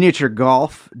 Miniature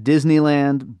Golf,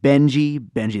 Disneyland,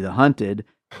 Benji the Hunted,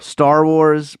 Star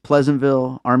Wars,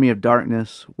 Pleasantville, Army of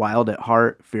Darkness, Wild at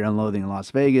Heart, Fear and Loathing in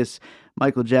Las Vegas,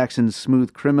 Michael Jackson's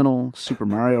Smooth Criminal, Super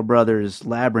Mario Brothers,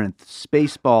 Labyrinth,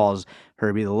 Spaceballs,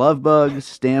 Herbie the Love Bug,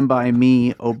 Stand By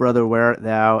Me, Oh Brother Where Art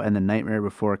Thou, and The Nightmare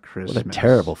Before Christmas. What a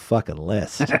terrible fucking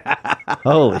list.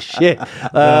 Holy shit.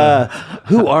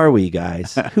 Who are we,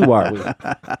 guys? Who are we?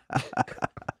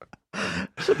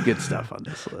 Some good stuff on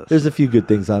this list. There's a few good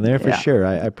things on there for sure.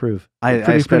 I approve. I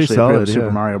especially approve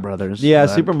Super Mario Brothers. Yeah,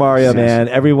 Super Mario, man.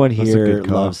 Everyone here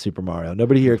loves Super Mario.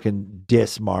 Nobody here can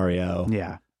diss Mario.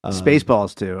 Yeah.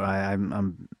 Spaceballs too.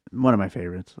 I'm one of my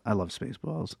favorites. I love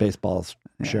Spaceballs. Spaceballs,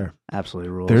 sure, absolutely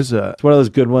rules. It's one of those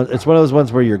good ones. It's one of those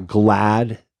ones where you're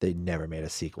glad they never made a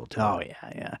sequel to. Oh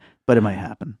yeah, but it might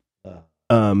happen.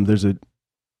 There's a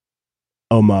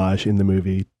homage in the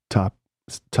movie Top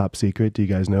Secret. Do you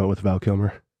guys know it with Val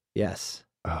Kilmer? Yes.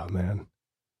 Oh man,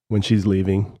 when she's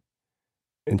leaving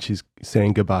and she's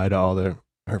saying goodbye to all her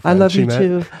friends. I love you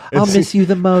too. I'll miss you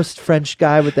the most, French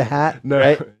guy with the hat. No,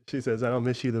 right? She says, "I'll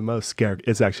miss you the most."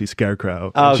 It's actually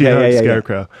Scarecrow. Oh, she okay,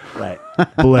 Scarecrow. Right.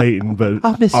 Blatant, but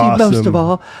I'll miss awesome. you most of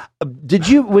all. Did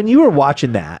you, when you were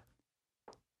watching that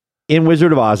in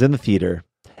Wizard of Oz in the theater,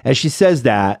 and she says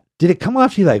that, did it come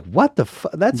off to you like, what the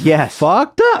fuck? That's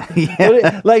fucked up.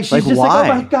 Like, she's just why?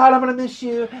 like, oh my God, I'm going to miss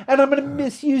you. And I'm going to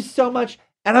miss you so much.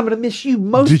 And I'm going to miss you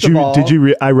most of all. Did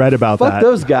you I read about Fuck that.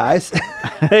 those guys.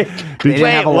 They didn't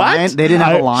have a line? They didn't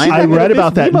have a line? I read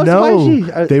about that.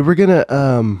 No, they were going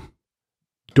to,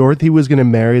 Dorothy was going to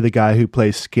marry the guy who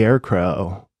plays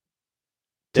Scarecrow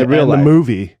In in real the life.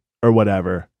 movie or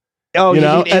whatever. Oh, you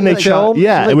know, and they film?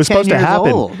 yeah, Like it was 10 supposed to years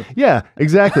happen. old. Yeah,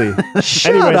 exactly.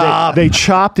 Shut anyway, up. They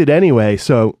chopped it anyway,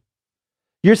 so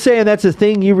You're saying that's a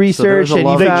thing you there was researched a and you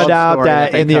love found out story that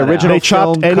that they in the cut out. original they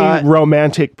chopped film any cut,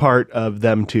 romantic part of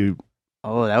them to.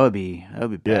 Oh, that would be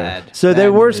bad. so they Bad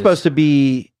were news. supposed to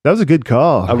be. That was a good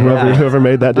call. Yeah. Whoever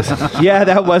made that decision. Yeah,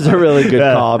 that was a really good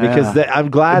Yeah. call because I'm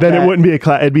glad Then that it wouldn't be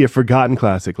it'd be a forgotten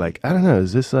classic. Like, I don't know,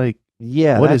 is this like,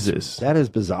 Yeah, what is this? That is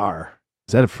bizarre.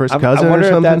 Is that a first cousin I wonder or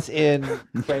if something? that's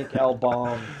in Frank L.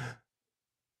 Baum's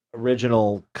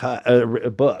original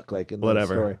book, like in the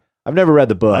Whatever. story. I've never read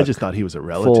the book. I just thought he was a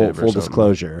relative. full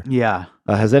disclosure. Yeah,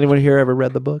 Has anyone here ever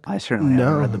read the book? I certainly No.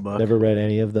 haven't read the book. Never read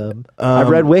any of them. I've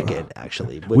read Wicked,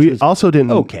 actually. Which We was also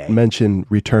didn't okay. mention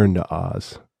Return to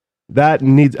Oz.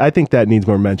 I think that needs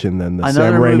more mention than the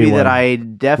Another Sam Raimi movie one. that I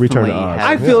Return definitely to Oz. I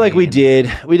haven't feel like we seen.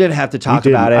 did. We didn't have to talk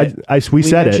didn't. about it. We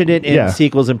said mentioned it in Yeah.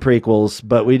 sequels and prequels,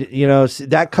 but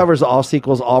that covers all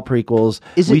sequels, all prequels.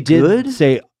 Is we it did good?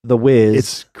 say The Wiz.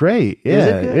 It's great. Yeah, Is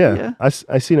it good? yeah.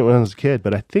 I seen it when I was a kid,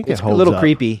 but I think It's it a holds little up.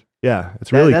 creepy. Yeah,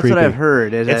 it's really That's creepy. what I've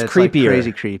heard. It's Like creepier.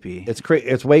 crazy creepy.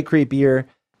 It's way creepier.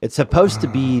 It's supposed to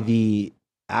be the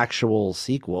actual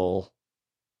sequel.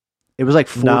 It was like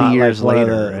 40 not years like one of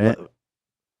later, the- right?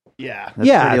 Yeah. That's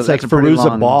yeah, pretty- it's like that's a pretty Fairuza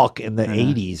long- Balk in the Yeah.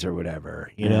 80s or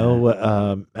whatever, you know?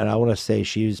 And I want to say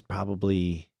she's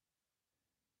probably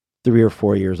 3 or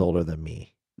 4 years older than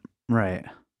me. Right.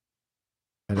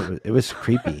 And it was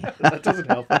creepy. That doesn't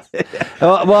help us.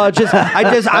 Well, I'm That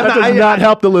does not, not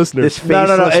help the listeners. This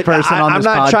faceless person on I'm this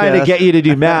not podcast. trying to get you to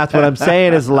do math. What I'm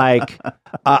saying is like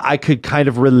I could kind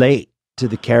of relate to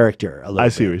the character a little I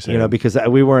see bit, what you're saying. you know, because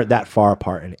we weren't that far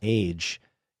apart in age,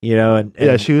 you know, and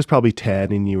Yeah, she was probably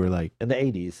 10 and you were like in the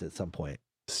 80s at some point.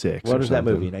 6. What or was that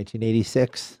something. movie?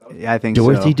 1986. Yeah, I think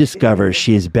Dorothy so. discovers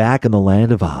she is back in the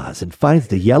land of Oz and finds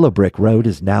the yellow brick road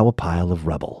is now a pile of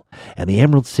rubble and the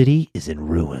Emerald City is in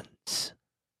ruins.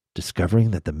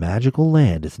 Discovering that the magical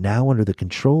land is now under the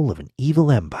control of an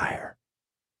evil empire.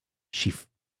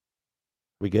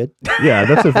 We good? Yeah,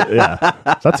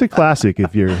 that's a classic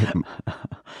if you're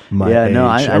my Yeah, age, no,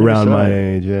 I never around saw my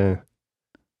it. age. Yeah,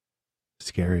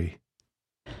 scary.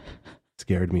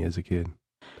 Scared me as a kid.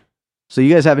 So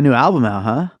you guys have a new album out,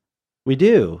 huh? We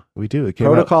do. We do. It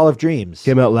Protocol of Dreams.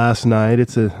 came out last night.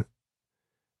 It's a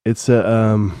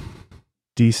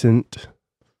decent.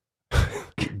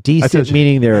 Decent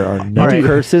meaning there are no Right.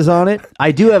 curses on it,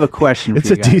 I do have a question for It's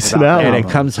you a guys decent about the and album.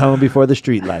 it comes home before the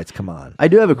streetlights. Come on. I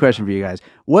do have a question for you guys.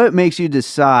 What makes you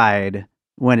decide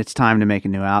when it's time to make a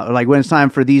new album? Like when it's time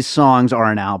for these songs are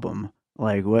an album?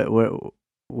 Like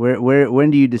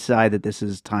when do you decide that this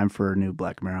is time for a new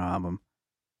Black Mirror album?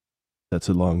 That's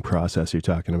a long process you're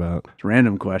talking about. It's a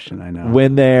random question, I know.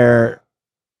 When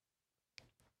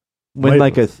Wait.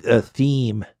 like a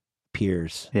theme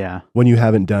appears. Yeah. When you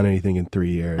haven't done anything in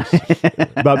 3 years,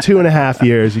 about 2.5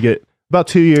 years, you get about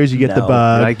 2 years, you get the No.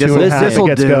 bug. Like, 2.5, this'll it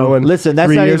gets do. going. Listen, that's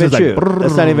 3 not years even is like, true.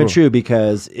 That's not even brrrr. true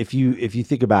because if you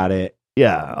think about it,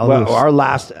 Yeah, well, our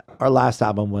last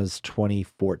album was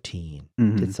 2014.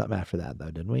 Mhm. Did something after that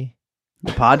though, didn't we?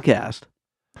 The podcast.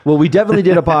 Well, we definitely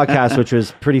did a podcast, which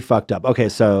was pretty fucked up. Okay,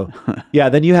 so yeah,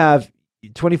 then you have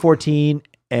 2014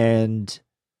 and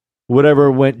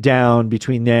whatever went down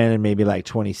between then and maybe like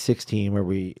 2016, or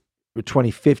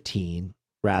 2015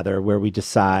 rather, where we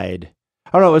decide.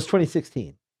 Oh no, it was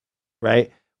 2016, right?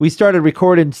 We started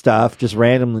recording stuff, just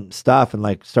random stuff, and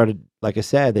like I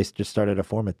said, they just started to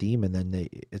form a theme, and then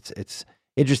it's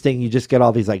interesting. You just get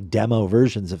all these like demo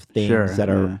versions of things Sure, that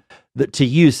are that to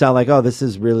you sound like, oh, this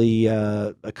is really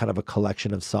a kind of a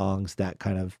collection of songs that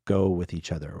kind of go with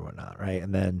each other or whatnot, right?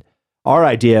 And then our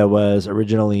idea was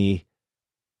originally,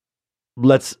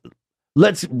 let's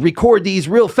record these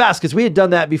real fast because we had done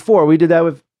that before. We did that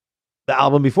with the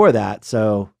album before that.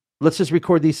 So let's just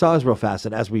record these songs real fast.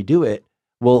 And as we do it,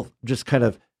 we'll just kind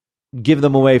of give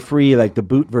them away free, like the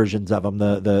boot versions of them,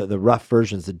 the rough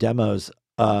versions, the demos,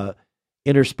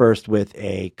 interspersed with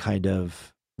a kind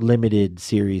of limited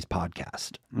series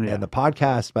podcast. Yeah. And the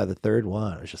podcast by the third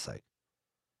one, I was just like,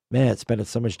 man, it's spending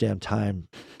so much damn time.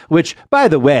 Which, by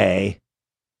the way,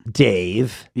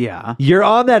 Dave, you're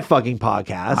on that fucking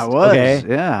podcast. I was,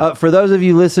 yeah. For those of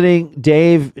you listening,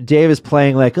 Dave is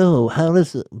playing like, oh, how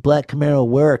does Black Camaro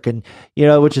work? And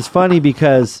which is funny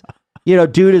because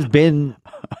dude has been.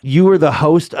 You were the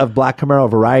host of Black Camaro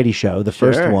Variety Show, the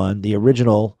first one, the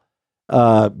original.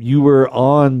 You were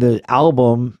on the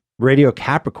album Radio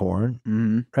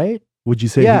Capricorn, right? Would you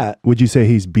say? Would you say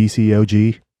he's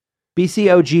BCOG?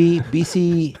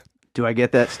 BC. Do I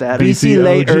get that status? BC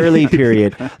late early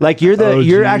period. Like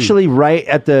you're actually right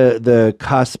at the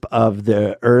cusp of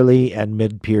the early and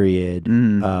mid period.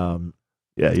 Yeah,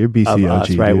 you're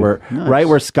BCOG, right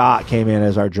where Scott came in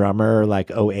as our drummer, like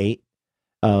 2008.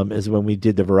 Is when we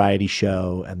did the variety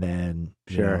show, and then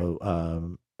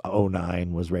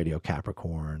 2009 was Radio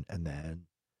Capricorn, and then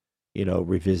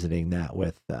revisiting that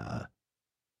with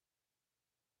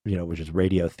which is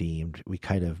radio themed. We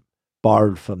kind of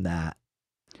borrowed from that.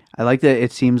 I like that.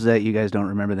 It seems that you guys don't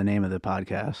remember the name of the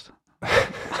podcast.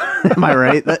 Am I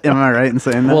right? Am I right in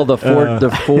saying that? Well,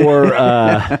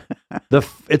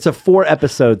 it's a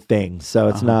 4-episode thing, so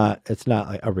it's not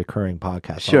like a recurring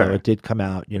podcast. Sure, although it did come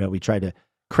out. We tried to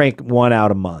crank one out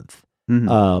a month,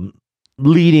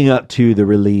 leading up to the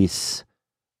release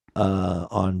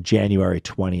on January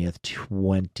 20th,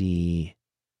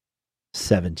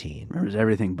 2017. Remembers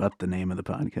everything but the name of the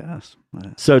podcast.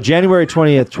 So January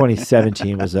 20th,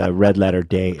 2017 was a red letter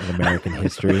date in American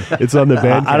history. It's on the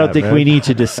Bandcamp. I don't think we need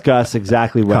to discuss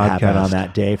exactly what happened on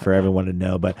that day for everyone to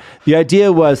know, but the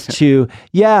idea was to,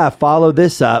 follow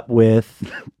this up with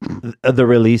the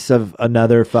release of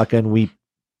another fucking,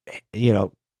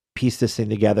 piece this thing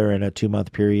together in a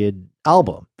 2-month period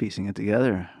album. Piecing it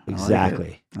together.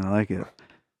 Exactly. I like it.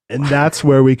 And that's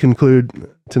where we conclude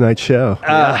tonight's show.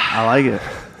 I like it.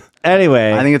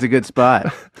 Anyway. I think it's a good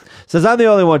spot. Since I'm the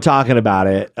only one talking about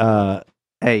it,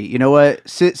 hey, you know what?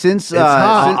 Since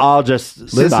I'll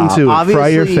just listen to it. Fry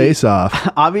your face off.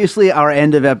 Obviously, our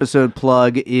end of episode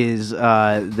plug is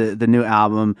the new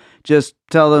album. Just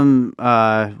tell them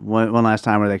one last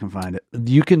time where they can find it.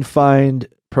 You can find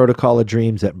Protocol of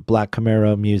Dreams at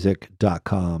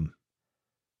blackcamaromusic.com.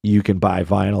 You can buy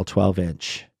vinyl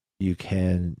 12-inch. You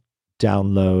can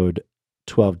download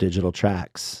 12 digital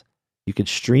tracks. You can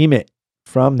stream it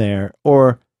from there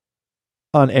or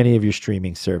on any of your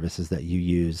streaming services that you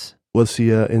use. What's the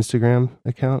Instagram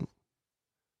account?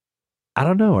 I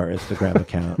don't know our Instagram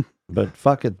account, but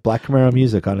fuck it, Black Camaro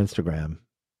Music on Instagram.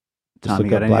 Tom,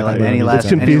 you got any last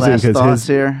thoughts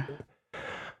here?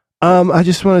 I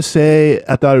just want to say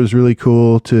I thought it was really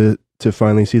cool to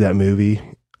finally see that movie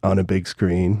on a big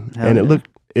screen, and it looked.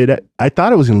 I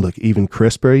thought it was going to look even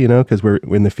crisper, because we're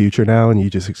in the future now, and you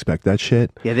just expect that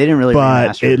shit. Yeah, they didn't really.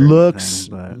 But it looks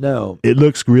it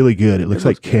looks really good. It looks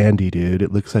like candy, dude.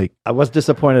 It looks like. I was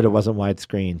disappointed it wasn't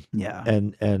widescreen. Yeah,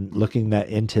 and looking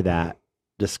into that,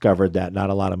 discovered that not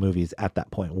a lot of movies at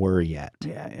that point were yet.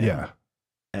 Yeah.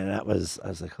 And I was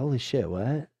like, holy shit,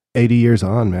 what? 80 years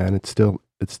on, man. It's still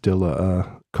a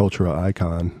cultural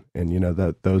icon, and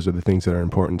that those are the things that are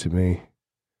important to me.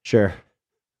 Sure.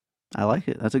 I like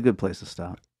it. That's a good place to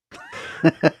stop.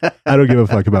 I don't give a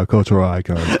fuck about cultural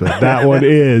icons, but that one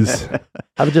is.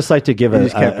 I would just like to give a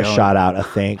shout out, a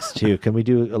thanks to. Can we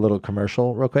do a little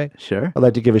commercial real quick? Sure. I'd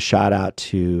like to give a shout out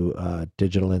to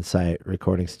Digital Insight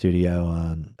Recording Studio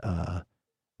on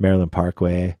Maryland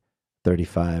Parkway,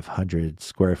 3,500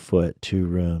 square foot,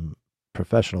 2-room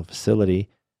professional facility.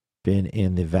 Been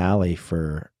in the Valley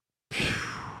for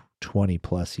 20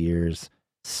 plus years.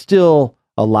 Still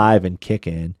alive and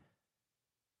kicking.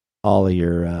 All of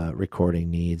your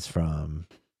recording needs from.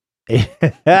 I'm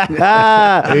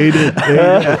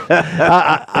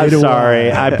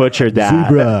sorry, I butchered that.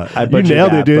 Zebra. I butchered you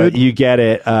nailed that, it, dude. But you get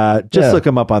it. Just look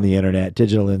them up on the internet.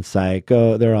 Digital Insight.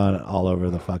 Go. They're on all over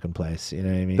the fucking place. You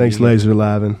know what I mean? Thanks, Laser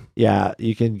Lavin. Yeah,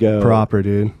 you can go proper,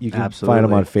 dude. You can find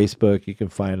them on Facebook. You can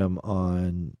find them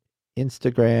on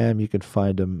Instagram. You can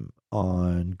find them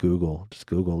on Google. Just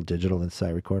Google Digital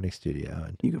Insight Recording Studio.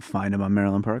 And you can find them on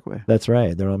Maryland Parkway. That's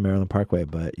right. They're on Maryland Parkway,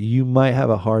 but you might have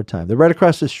a hard time. They're right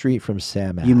across the street from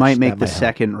Sam Ash. You might make the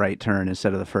second right turn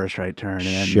instead of the first right turn.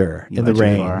 And sure. In the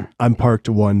rain. I'm parked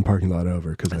one parking lot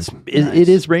over because it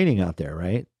is raining out there,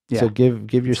 right? So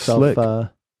give yourself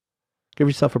a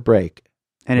break.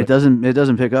 And it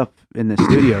doesn't pick up in the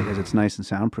studio because it's nice and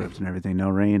soundproofed and everything. No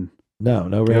rain.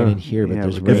 No rain in here, but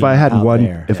there's rain. If I had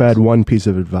one piece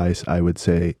of advice, I would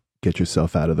say get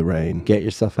yourself out of the rain. Get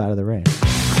yourself out of the rain.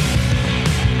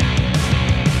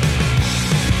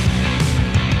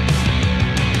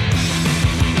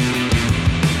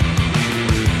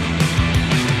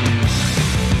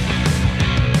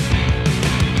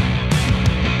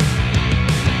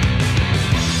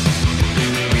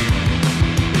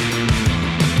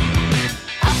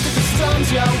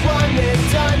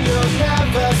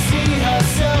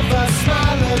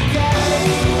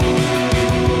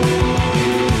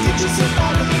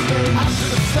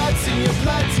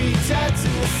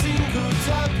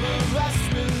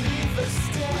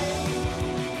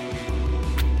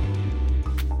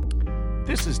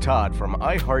 This is Todd from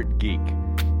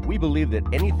iHeartGeek. We believe that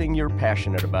anything you're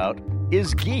passionate about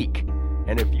is geek.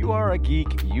 And if you are a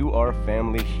geek, you are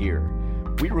family here.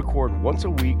 We record once a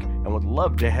week and would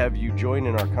love to have you join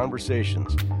in our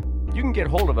conversations. You can get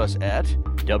hold of us at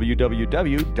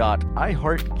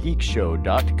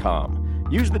www.iheartgeekshow.com.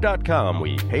 Use the .com,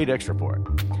 we paid extra for it.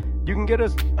 You can get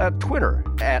us at Twitter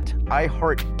at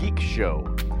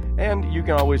iHeartGeekShow. And you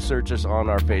can always search us on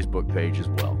our Facebook page as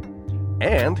well.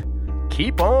 And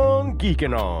keep on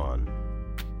geeking on.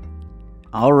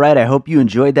 All right, I hope you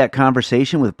enjoyed that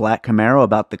conversation with Black Camaro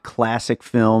about the classic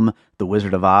film The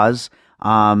Wizard of Oz.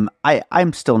 I'm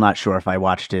still not sure if I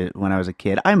watched it when I was a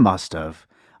kid. I must have.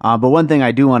 But one thing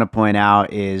I do want to point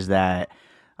out is that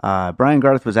Brian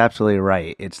Garth was absolutely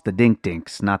right. It's the dink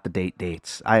dinks, not the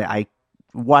dates. I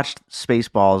watched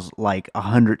Spaceballs like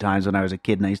 100 times when I was a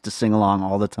kid, and I used to sing along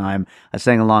all the time. I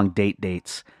sang along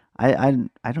dates. I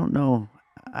don't know.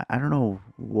 I don't know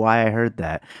why I heard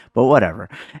that, but whatever.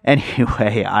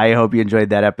 Anyway, I hope you enjoyed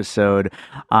that episode.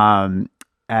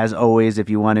 As always, if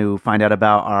you want to find out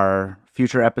about our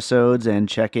future episodes and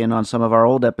check in on some of our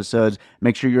old episodes,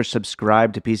 make sure you're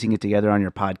subscribed to Piecing It Together on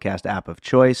your podcast app of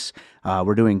choice.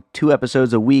 We're doing 2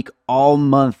 episodes a week all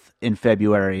month in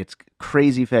February. It's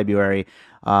crazy February.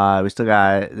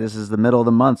 This is the middle of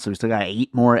the month, so we still got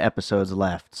 8 more episodes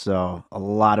left. So a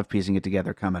lot of Piecing It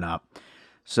Together coming up.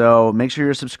 So make sure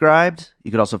you're subscribed.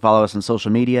 You could also follow us on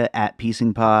social media at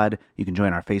PiecingPod. You can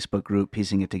join our Facebook group,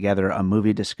 Piecing It Together, a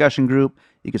movie discussion group.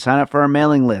 You can sign up for our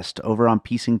mailing list over on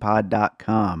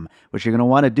piecingpod.com, which you're going to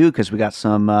want to do because we got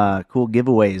some cool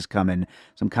giveaways coming,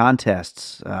 some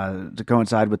contests to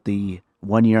coincide with the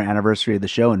 1-year anniversary of the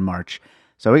show in March.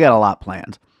 So we got a lot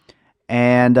planned.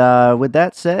 And with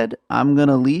that said, I'm going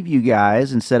to leave you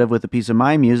guys, instead of with a piece of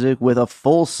my music, with a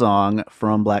full song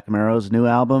from Black Camaro's new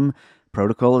album,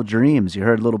 Protocol of Dreams. You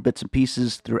heard little bits and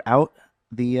pieces throughout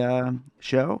the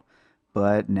show,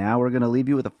 but now we're going to leave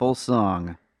you with a full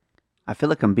song. I feel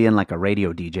like I'm being like a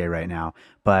radio DJ right now,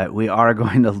 but we are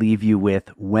going to leave you with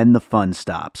When the Fun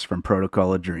Stops from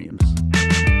Protocol of Dreams.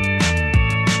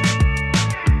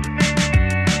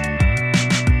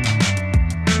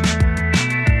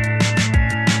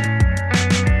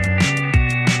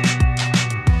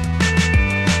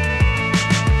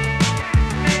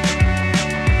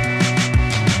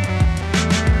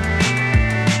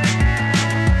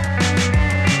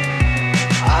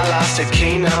 A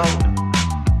keynote,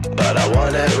 but I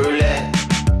won at roulette.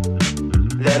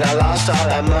 Then I lost all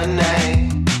that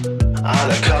money on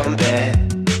a comeback.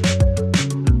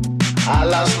 I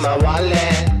lost my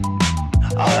wallet,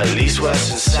 or at least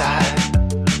what's inside.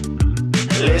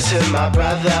 Listen, my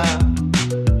brother,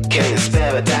 can you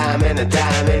spare a dime and a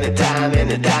dime and a dime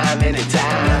and a dime and a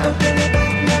dime? Never been it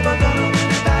back, never gonna win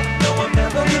it back. No, I'm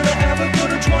never gonna ever put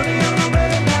a 20 on a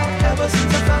red now. Ever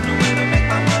since I found a way to make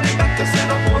my money back, I said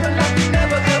I'm more than lucky,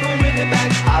 never ever win it back.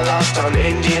 I lost on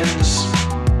Indians,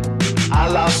 I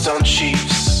lost on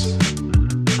Chiefs,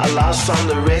 I lost on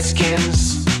the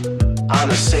Redskins, on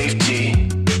a safety.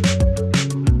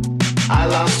 I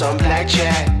lost on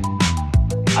blackjack,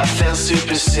 I felt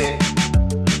super sick.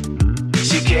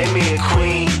 She gave me a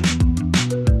queen,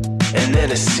 and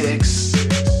then a 6.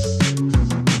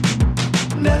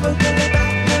 Never get it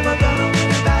back, never gonna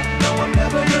win it back. No, I'm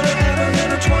never gonna ever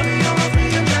hit a 20 on a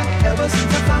free and back. Ever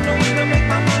since I found a way to make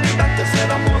my money back, I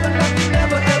said I'm more than lucky,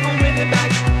 never ever win it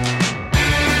back.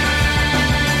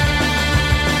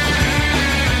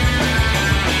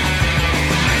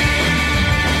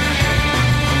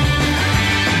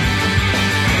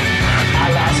 I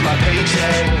lost my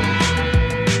paycheck,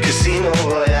 Casino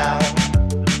Royale.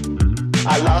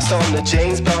 I lost on the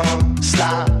James Bond,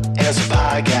 slot, and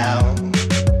Spy Gal.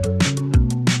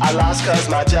 I lost cause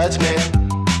my judgment,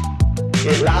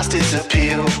 it lost its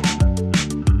appeal.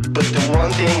 But the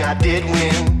one thing I did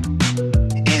win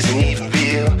is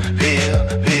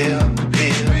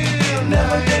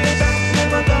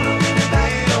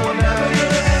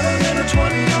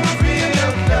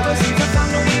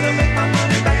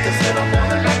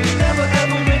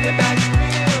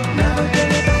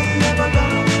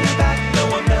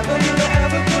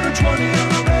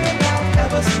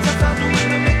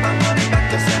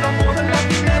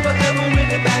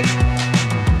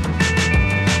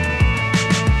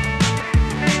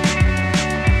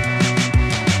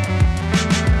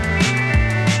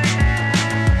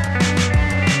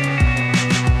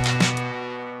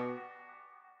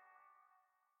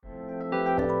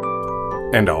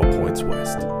and all points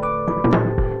west.